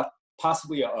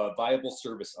possibly a viable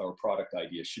service or product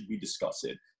idea? Should we discuss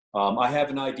it? I have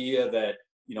an idea that,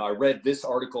 I read this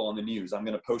article on the news. I'm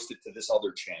going to post it to this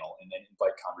other channel and then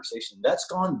invite conversation. That's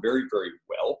gone very, very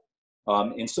well.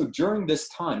 And so during this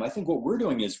time, I think what we're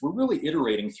doing is we're really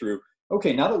iterating through,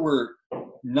 okay, now that we're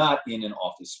not in an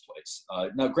office place.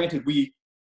 Now, granted,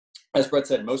 as Brett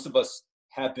said, most of us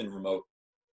have been remote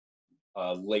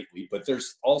lately, but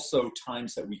there's also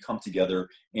times that we come together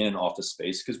in an office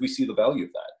space because we see the value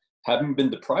of that. Having been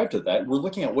deprived of that, we're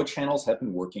looking at what channels have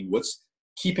been working, what's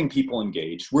keeping people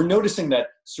engaged. We're noticing that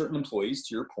certain employees,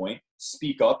 to your point,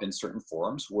 speak up in certain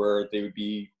forums where they would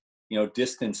be,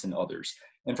 distanced in others.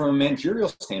 And from a managerial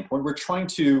standpoint, we're trying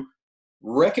to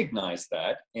recognize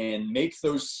that and make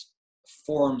those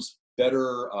forums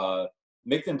better,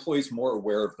 make the employees more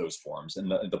aware of those forums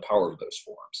and the power of those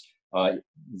forums.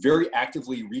 Very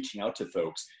actively reaching out to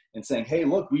folks and saying, hey,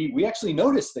 look, we actually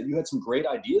noticed that you had some great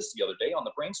ideas the other day on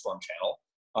the brainstorm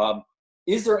channel.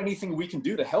 Is there anything we can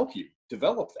do to help you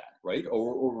develop that, right?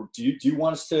 Or do you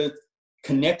want us to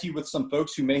connect you with some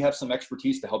folks who may have some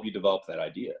expertise to help you develop that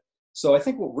idea? So I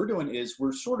think what we're doing is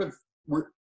we're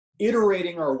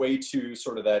iterating our way to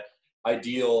sort of that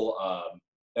ideal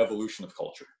evolution of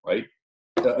culture, right?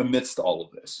 Amidst all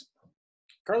of this.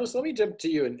 Carlos, let me jump to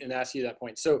you and ask you that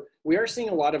point. So we are seeing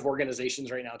a lot of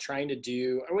organizations right now trying to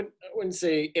do, I wouldn't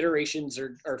say iterations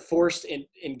or forced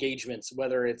engagements,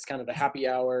 whether it's kind of the happy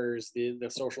hours, the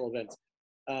social events.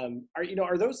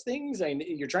 Are those things, and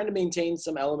you're trying to maintain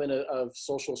some element of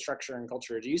social structure and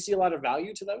culture. Do you see a lot of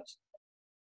value to those?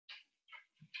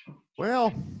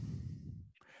 Well,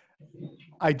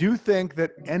 I do think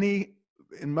that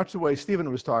in much the way Stephen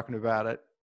was talking about it,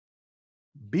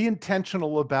 be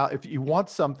intentional about, if you want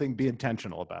something, be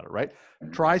intentional about it, right?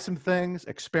 Try some things,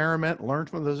 experiment, learn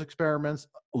from those experiments,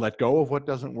 let go of what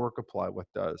doesn't work, apply what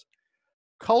does.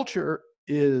 Culture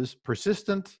is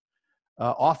persistent,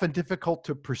 often difficult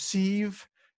to perceive,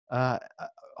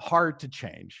 hard to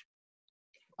change.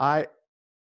 I've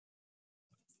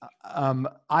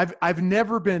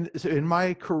never been, in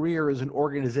my career as an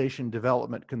organization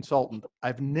development consultant,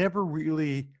 I've never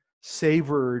really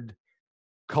savored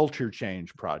culture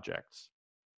change projects.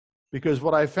 Because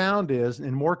what I found is,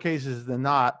 in more cases than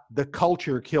not, the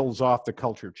culture kills off the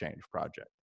culture change project.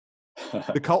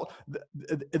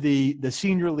 The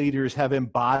senior leaders have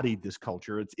embodied this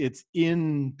culture. It's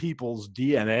in people's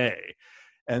DNA.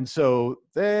 And so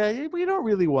we don't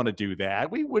really want to do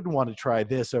that. We wouldn't want to try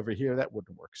this over here. That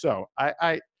wouldn't work. So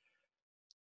I'm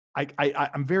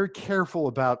very careful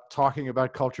about talking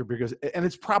about culture because, and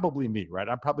it's probably me, right?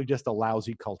 I'm probably just a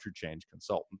lousy culture change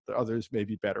consultant. Others may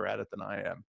be better at it than I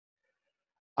am.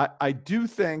 I do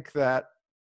think that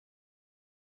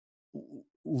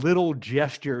little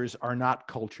gestures are not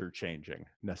culture changing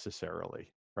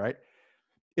necessarily, right?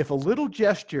 If a little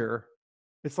gesture,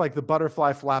 it's like the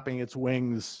butterfly flapping its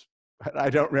wings. I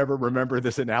don't ever remember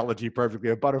this analogy perfectly.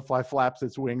 A butterfly flaps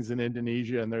its wings in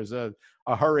Indonesia and there's a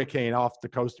hurricane off the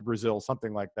coast of Brazil,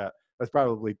 something like that. That's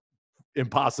probably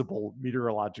impossible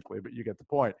meteorologically, but you get the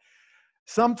point.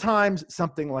 Sometimes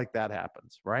something like that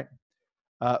happens, right?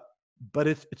 But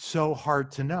it's so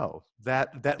hard to know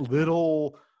that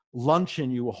little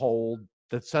luncheon you hold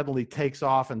that suddenly takes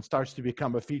off and starts to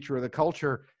become a feature of the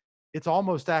culture. It's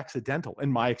almost accidental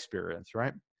in my experience,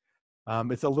 right?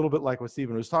 It's a little bit like what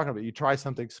Stephen was talking about. You try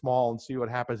something small and see what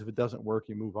happens. If it doesn't work,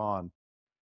 you move on.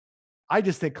 I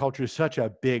just think culture is such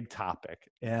a big topic,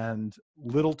 and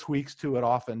little tweaks to it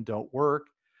often don't work.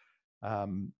 I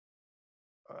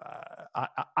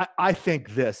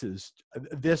think this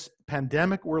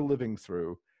pandemic we're living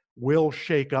through will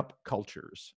shake up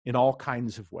cultures in all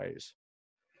kinds of ways.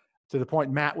 To the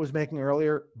point Matt was making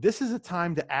earlier, this is a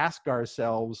time to ask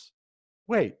ourselves,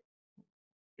 wait,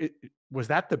 was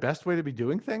that the best way to be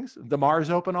doing things? The Mars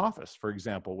Open Office, for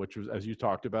example, which was, as you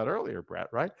talked about earlier, Brett,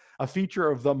 right? A feature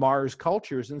of the Mars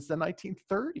culture since the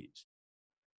 1930s.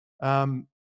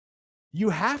 You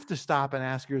have to stop and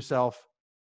ask yourself,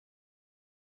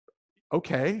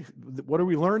 okay, what are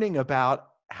we learning about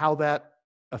how that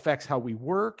affects how we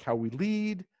work, how we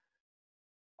lead,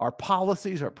 our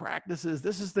policies, our practices?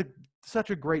 This is such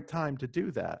a great time to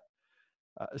do that.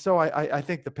 So I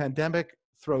think the pandemic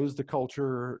throws the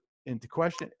culture into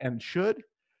question and should.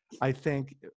 I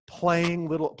think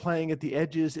playing at the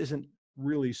edges isn't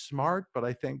really smart, but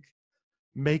I think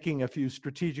making a few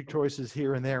strategic choices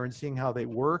here and there and seeing how they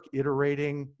work,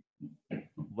 iterating,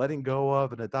 letting go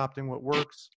of and adopting what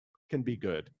works can be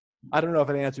good. I don't know if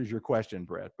it answers your question,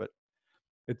 Brett, but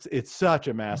it's such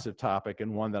a massive topic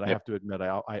and one that I have to admit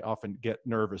I often get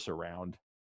nervous around.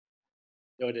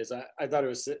 No, it is. I thought it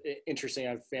was interesting.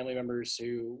 I have family members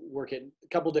who work at a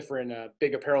couple different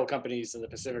big apparel companies in the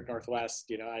Pacific Northwest.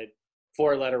 You know, I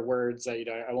 4-letter words. I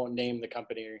won't name the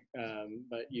company,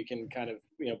 but you can kind of,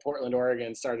 Portland,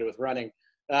 Oregon started with running.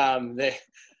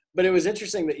 But it was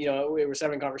interesting that, we were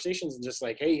having conversations and just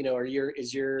like, hey,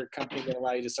 is your company going to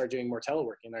allow you to start doing more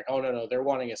teleworking? Like, oh, no, they're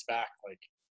wanting us back like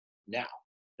now.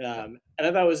 And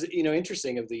I thought it was,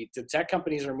 interesting of the tech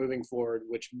companies are moving forward,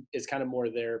 which is kind of more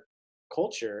their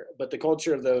culture, but the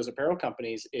culture of those apparel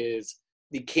companies is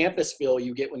the campus feel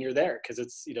you get when you're there. Cause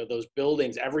it's, those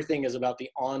buildings, everything is about the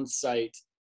on-site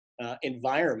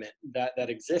environment that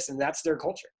exists, and that's their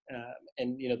culture.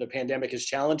 And the pandemic is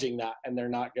challenging that, and they're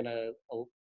not gonna,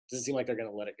 doesn't seem like they're gonna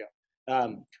let it go.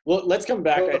 Well, let's come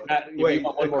back. Wait,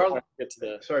 one more Carl, get to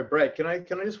the. Sorry, Brett. Can I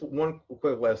just one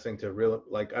quick last thing to really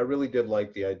like? I really did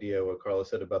like the idea what Carla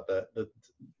said about the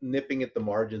nipping at the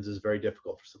margins is very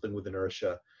difficult for something with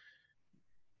inertia.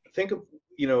 Think of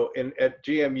at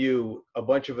GMU, a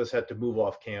bunch of us had to move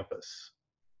off campus,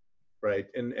 right?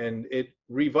 And it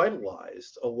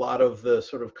revitalized a lot of the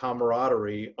sort of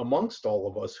camaraderie amongst all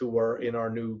of us who were in our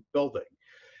new building.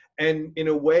 And in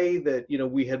a way that,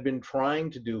 we had been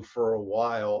trying to do for a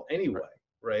while anyway,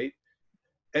 right?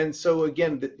 And so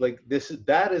again,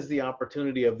 that is the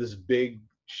opportunity of this big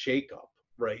shakeup,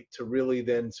 right? To really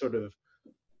then sort of,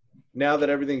 now that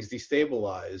everything's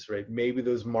destabilized, right? Maybe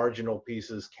those marginal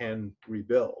pieces can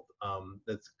rebuild.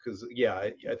 That's because,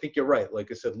 I think you're right. Like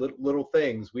I said, little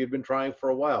things we had been trying for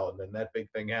a while, and then that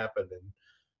big thing happened, and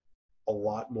a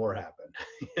lot more happened.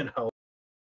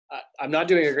 I'm not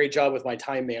doing a great job with my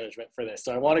time management for this,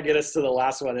 so I want to get us to the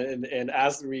last one. And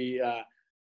as we,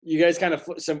 you guys kind of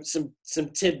some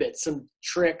tidbits, some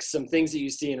tricks, some things that you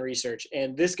see in research,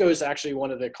 and this goes actually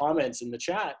one of the comments in the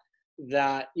chat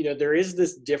that there is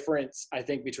this difference, I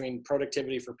think, between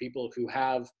productivity for people who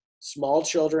have small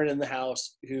children in the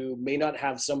house who may not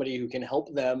have somebody who can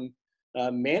help them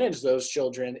manage those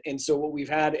children. And so what we've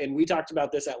had, and we talked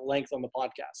about this at length on the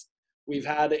podcast, we've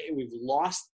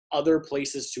lost other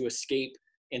places to escape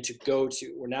and to go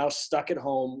to. We're now stuck at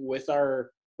home with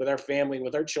our family,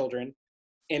 with our children,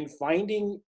 and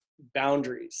finding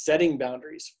boundaries, setting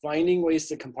boundaries, finding ways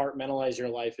to compartmentalize your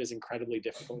life is incredibly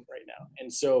difficult right now.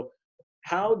 And so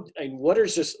and what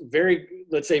is just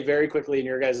let's say very quickly in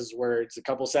your guys' words, a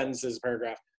couple sentences,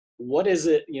 paragraph, what is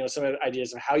it, some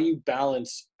ideas of how you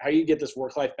get this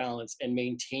work-life balance and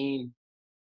maintain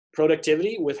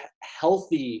productivity with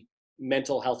healthy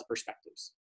mental health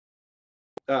perspectives?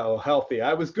 Oh, healthy.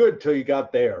 I was good till you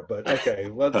got there, but okay,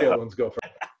 let the other ones go first.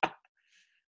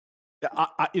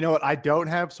 You know what? I don't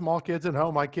have small kids at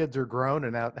home. My kids are grown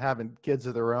and out having kids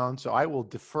of their own. So I will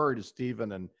defer to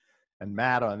Stephen and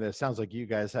Matt on this. Sounds like you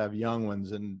guys have young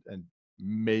ones and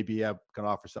maybe I can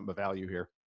offer something of value here.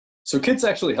 So kids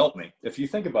actually help me. If you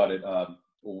think about it,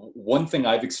 one thing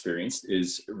I've experienced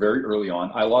is very early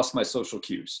on, I lost my social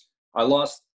cues. I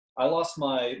lost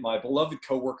my beloved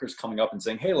coworkers coming up and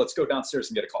saying, hey, let's go downstairs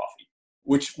and get a coffee,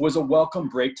 which was a welcome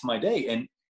break to my day. And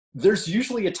there's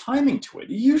usually a timing to it.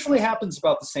 It usually happens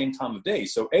about the same time of day.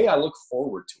 So I look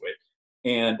forward to it.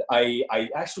 And I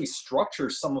actually structure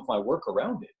some of my work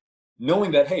around it,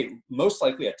 knowing that, hey, most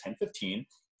likely at 10:15,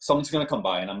 someone's going to come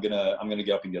by and I'm going to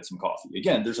get up and get some coffee.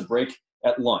 Again, there's a break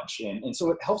at lunch. And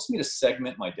so it helps me to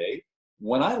segment my day.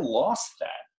 When I lost that,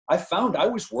 I found I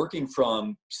was working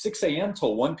from 6 a.m.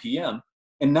 till 1 p.m.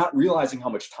 and not realizing how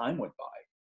much time went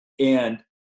by. And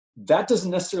that doesn't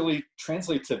necessarily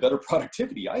translate to better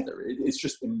productivity either. It's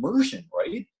just immersion,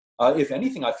 right? If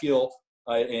anything, I feel,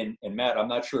 and Matt, I'm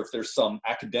not sure if there's some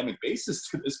academic basis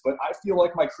to this, but I feel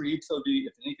like my creativity,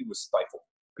 if anything, was stifled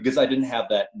because I didn't have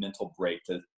that mental break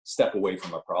to step away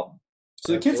from a problem.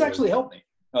 So the kids actually helped me.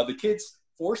 The kids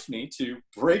forced me to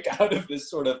break out of this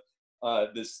sort of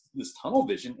this tunnel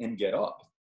vision and get up.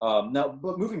 Now,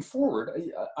 but moving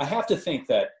forward, I have to think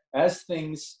that as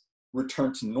things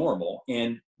return to normal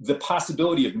and the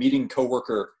possibility of meeting a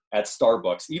coworker at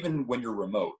Starbucks, even when you're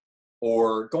remote,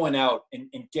 or going out and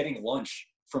getting lunch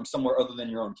from somewhere other than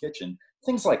your own kitchen,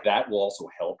 things like that will also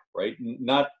help, right?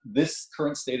 Not this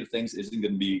current state of things isn't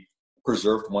going to be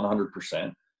preserved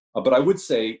 100%. But I would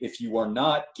say if you are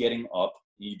not getting up,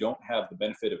 you don't have the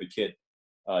benefit of a kid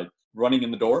running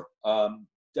in the door,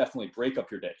 definitely break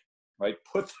up your day, right?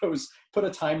 Put a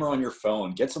timer on your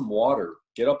phone, get some water,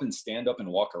 get up and stand up and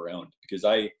walk around. Because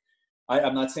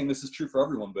I'm not saying this is true for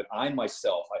everyone, but I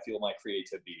myself, I feel my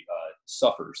creativity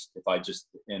suffers if I just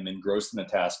am engrossed in a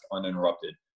task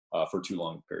uninterrupted for too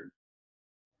long a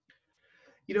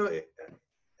period.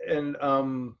 And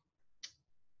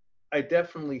I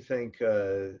definitely think,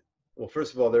 well,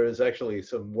 first of all, there is actually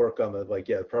some work on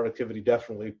the, productivity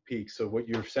definitely peaks. So what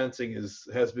you're sensing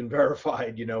has been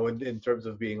verified, in terms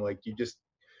of being like, you just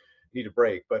need a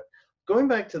break. But going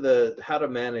back to the how to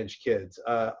manage kids,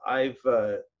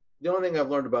 the only thing I've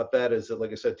learned about that is that,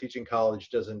 like I said, teaching college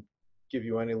doesn't give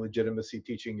you any legitimacy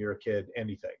teaching your kid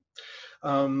anything.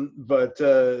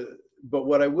 But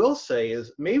what I will say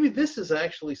is maybe this is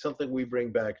actually something we bring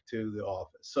back to the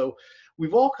office. So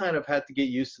we've all kind of had to get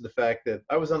used to the fact that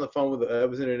I was on the phone I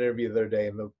was in an interview the other day,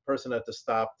 and the person had to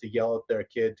stop to yell at their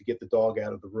kid to get the dog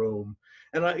out of the room.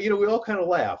 And we all kind of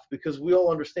laugh because we all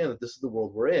understand that this is the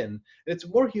world we're in, and it's a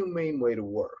more humane way to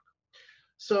work.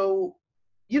 So,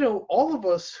 all of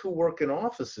us who work in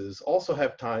offices also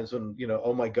have times when,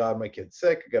 oh my God, my kid's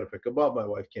sick, I got to pick him up, my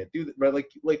wife can't do that, right?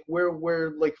 Like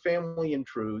where like family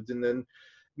intrudes. And then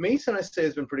Mason, I say,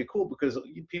 has been pretty cool because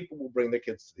people will bring their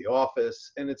kids to the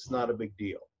office and it's not a big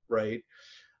deal, right?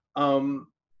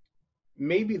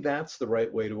 Maybe that's the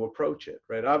right way to approach it,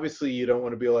 right? Obviously, you don't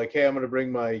want to be like, hey, I'm going to bring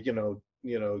my,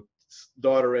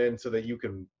 daughter in so that you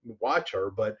can watch her.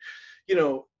 But,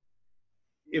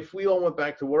 if we all went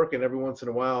back to work and every once in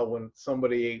a while when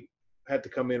somebody had to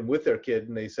come in with their kid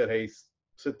and they said, hey,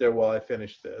 sit there while I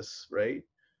finish this, right?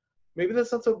 Maybe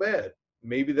that's not so bad.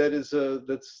 Maybe that's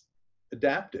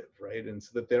adaptive, right? And so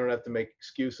that they don't have to make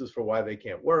excuses for why they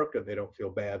can't work, or they don't feel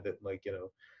bad that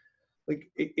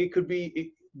it could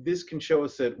be, this can show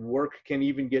us that work can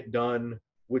even get done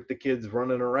with the kids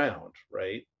running around,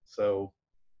 right? So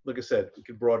like I said, we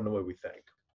could broaden the way we think.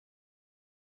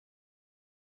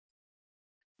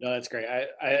 No, that's great.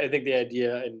 I think the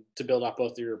idea, and to build off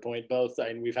both of your point,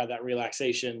 and we've had that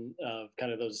relaxation of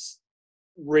kind of those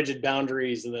rigid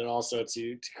boundaries, and then also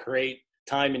to create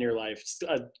time in your life,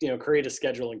 create a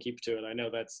schedule and keep to it. I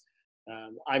know that's,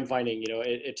 I'm finding,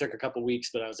 it took a couple weeks,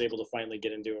 but I was able to finally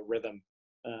get into a rhythm.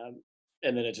 And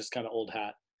then it just kind of old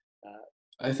hat.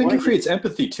 I think it creates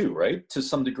empathy too, right? To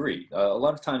some degree. A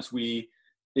lot of times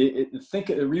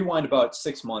rewind about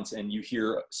 6 months and you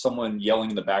hear someone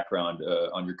yelling in the background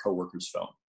on your coworker's phone,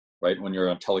 right? When you're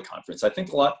on teleconference. I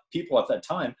think a lot of people at that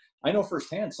time, I know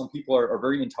firsthand, some people are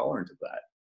very intolerant of that.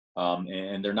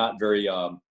 And they're not very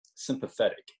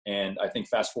sympathetic. And I think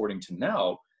fast forwarding to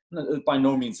now, by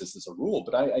no means this is a rule,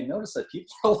 but I noticed that people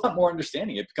are a lot more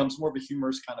understanding. It becomes more of a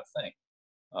humorous kind of thing.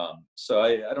 So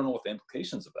I don't know what the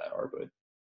implications of that are, but.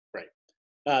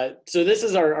 Right. So this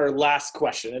is our last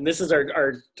question, and this is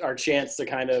our chance to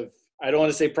kind of, I don't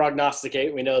want to say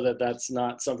prognosticate. We know that that's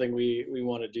not something we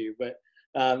want to do, but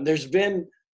there's been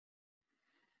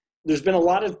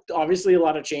obviously a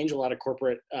lot of change, a lot of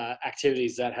corporate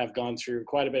activities that have gone through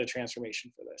quite a bit of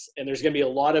transformation for this. And there's going to be a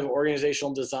lot of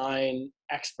organizational design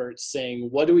experts saying,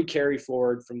 what do we carry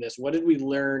forward from this? What did we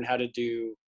learn how to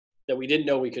do that we didn't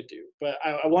know we could do? But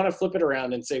I want to flip it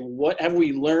around and say, what have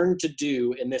we learned to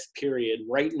do in this period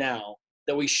right now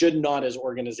that we should not, as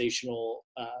organizational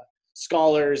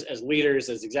scholars, as leaders,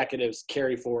 as executives,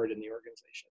 carry forward in the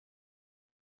organization?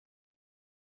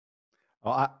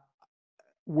 Well,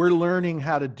 we're learning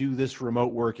how to do this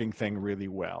remote working thing really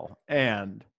well.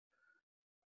 And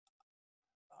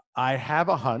I have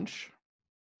a hunch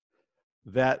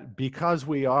that because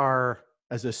we are,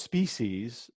 as a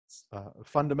species,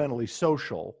 fundamentally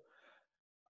social,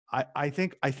 I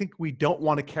think we don't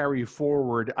want to carry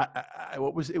forward. It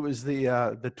was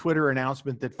the Twitter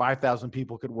announcement that 5,000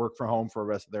 people could work from home for the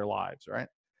rest of their lives, right?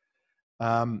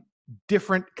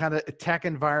 Different kind of tech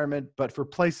environment, but for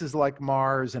places like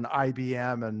Mars and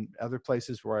IBM and other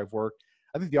places where I've worked,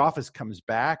 I think the office comes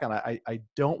back, and I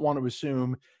don't want to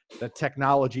assume that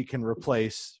technology can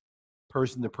replace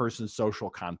person-to-person social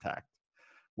contact,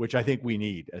 which I think we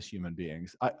need as human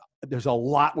beings. There's a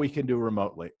lot we can do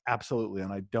remotely, absolutely,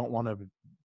 and I don't want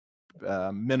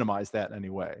to minimize that in any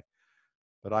way.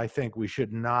 But I think we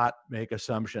should not make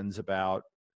assumptions about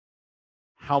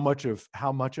how much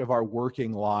of our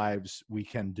working lives we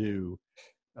can do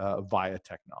via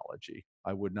technology.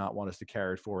 I would not want us to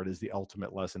carry it forward as the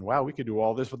ultimate lesson. Wow, we could do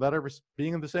all this without ever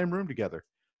being in the same room together.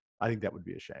 I think that would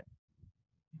be a shame.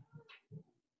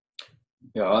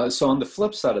 Yeah. So on the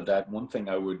flip side of that, one thing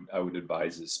I would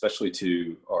advise, especially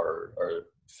to our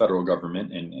federal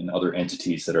government and other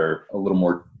entities that are a little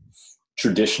more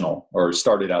traditional or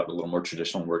started out a little more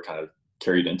traditional and we're kind of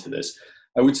carried into this,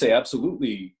 I would say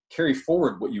absolutely carry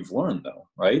forward what you've learned, though,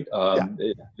 right?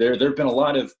 There have been a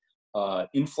lot of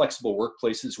inflexible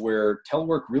workplaces where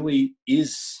telework really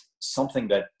is something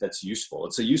that's useful.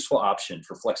 It's a useful option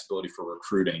for flexibility, for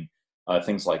recruiting,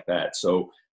 things like that. So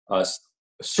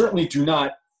certainly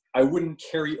I wouldn't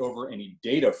carry over any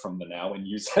data from the now and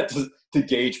use that to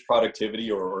gauge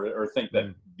productivity or think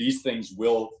that these things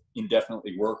will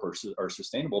indefinitely work or are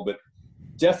sustainable. But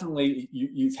definitely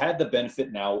you've had the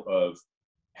benefit now of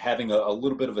having a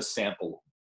little bit of a sample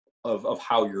of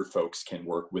how your folks can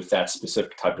work with that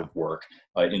specific type of work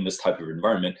in this type of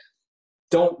environment.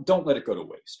 Don't let it go to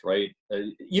waste, right?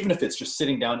 Even if it's just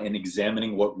sitting down and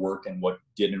examining what worked and what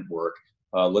didn't work,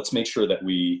 let's make sure that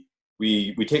we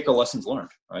take our lessons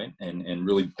learned, right? And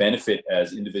really benefit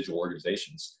as individual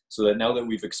organizations, so that now that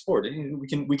we've explored it,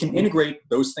 we can integrate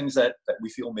those things that we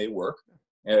feel may work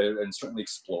and certainly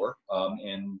explore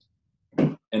and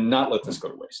not let this go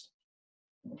to waste.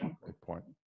 Good point.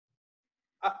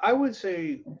 I would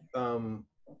say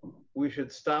we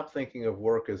should stop thinking of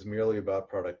work as merely about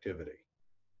productivity.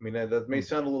 I mean, that may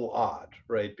sound a little odd,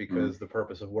 right? Because the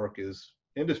purpose of work is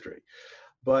industry.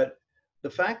 But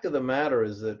the fact of the matter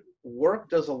is that work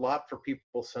does a lot for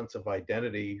people's sense of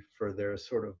identity, for their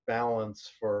sort of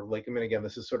balance, for, like, I mean, again,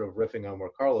 this is sort of riffing on where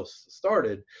Carlos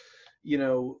started. You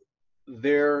know,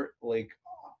 they're like,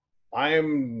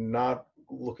 I'm not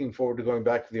looking forward to going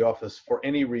back to the office for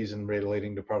any reason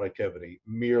relating to productivity,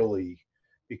 merely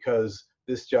because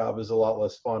this job is a lot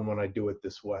less fun when I do it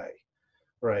this way,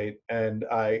 right? And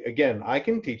I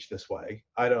can teach this way.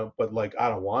 I don't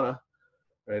want to,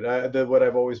 right? What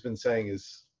I've always been saying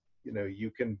is, you know, you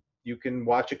can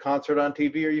watch a concert on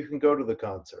TV or you can go to the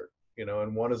concert, you know,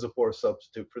 and one is a poor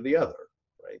substitute for the other,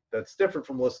 right? That's different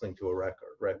from listening to a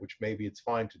record, right? Which maybe it's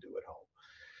fine to do at home.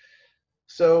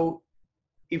 So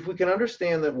if we can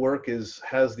understand that work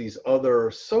has these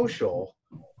other social,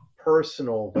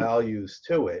 personal values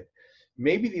to it,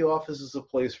 maybe the office is a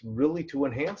place really to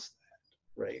enhance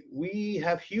that, right? We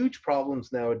have huge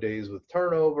problems nowadays with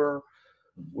turnover,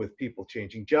 with people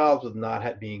changing jobs, with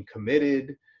not being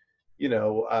committed.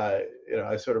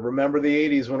 I sort of remember the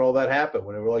 80s when all that happened,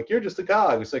 when they were like, you're just a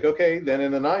cog. It's like, okay, then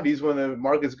in the 90s when the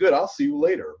market's good, I'll see you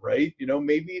later, right? You know,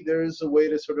 maybe there's a way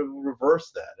to sort of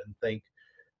reverse that and think,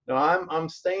 no, I'm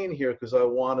staying here because I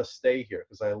want to stay here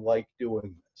because I like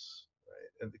doing this,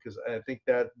 right? And because I think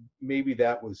that maybe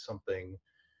that was something,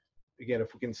 again,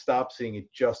 if we can stop seeing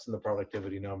it just in the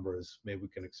productivity numbers, maybe we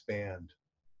can expand.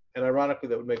 And ironically,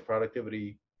 that would make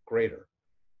productivity greater.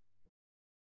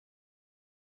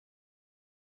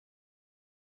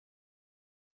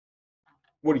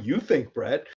 What do you think,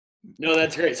 Brett? No,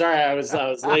 that's great. Sorry, I was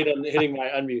late on hitting my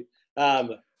unmute.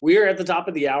 We are at the top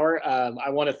of the hour. I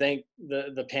want to thank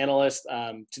the panelists.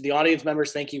 To the audience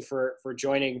members, thank you for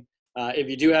joining. If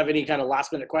you do have any kind of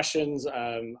last minute questions,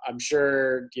 I'm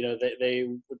sure they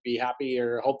would be happy,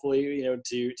 or hopefully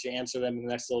to answer them in the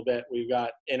next little bit. We've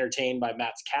got entertained by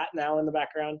Matt's cat now in the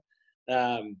background.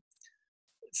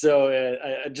 So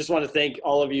I just want to thank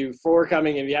all of you for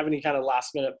coming. If you have any kind of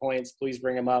last minute points, please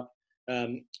bring them up.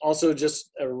 Also, just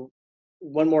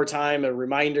one more time, a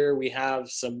reminder: we have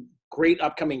some great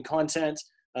upcoming content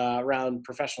around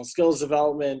professional skills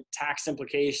development, tax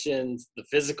implications, the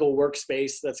physical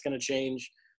workspace that's going to change.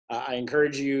 I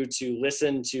encourage you to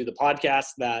listen to the podcast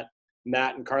that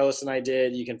Matt and Carlos and I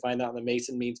did. You can find that on the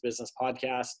Mason Means Business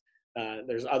podcast.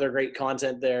 There's other great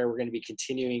content there. We're going to be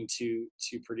continuing to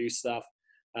produce stuff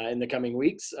in the coming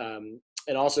weeks. And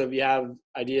also, if you have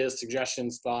ideas,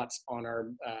 suggestions, thoughts on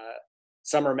our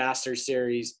Summer Masters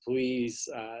series, please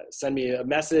send me a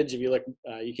message. If you look,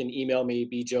 you can email me,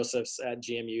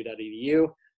 bjosephs@gmu.edu.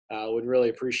 Would really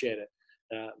appreciate it.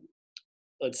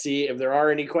 Let's see if there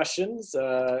are any questions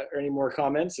or any more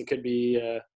comments. It could be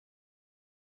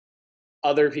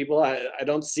other people. I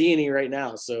don't see any right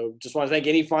now. So just want to thank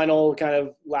any final kind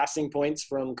of lasting points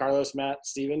from Carlos, Matt,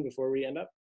 Stephen, before we end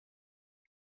up.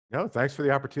 No, thanks for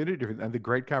the opportunity and the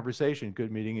great conversation.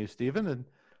 Good meeting you, Stephen. And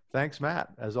thanks, Matt.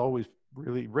 As always,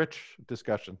 really rich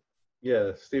discussion.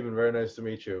 Yeah, Stephen, very nice to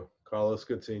meet you. Carlos,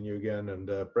 good seeing you again. And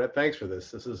Brett, thanks for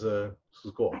this. This is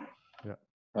cool.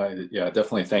 Yeah,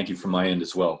 definitely. Thank you from my end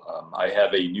as well. I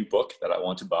have a new book that I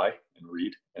want to buy and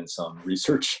read, and some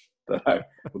research that I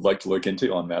would like to look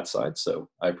into on Matt's side. So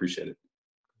I appreciate it.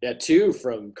 Yeah, 2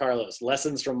 from Carlos: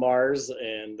 Lessons from Mars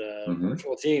and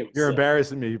Virtual Teams. You're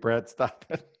embarrassing me, Brett. Stop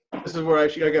it. This is where I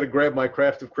got to grab my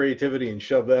craft of creativity and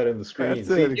shove that in the screen. That's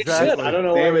it, exactly. You should. I don't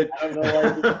know. Damn it. I don't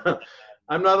know why.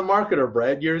 I'm not a marketer,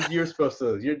 Brad. You're supposed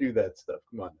to. You do that stuff.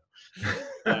 Come on.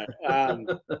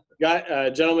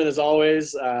 Gentlemen, as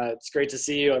always, it's great to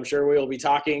see you. I'm sure we will be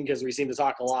talking because we seem to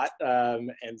talk a lot,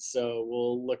 and so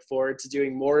we'll look forward to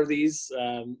doing more of these,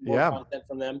 more content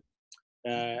from them.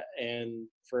 And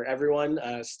for everyone,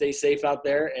 stay safe out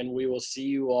there, and we will see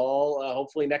you all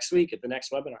hopefully next week at the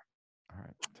next webinar. All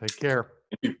right. Take care.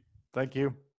 Thank you. Thank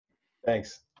you.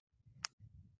 Thanks.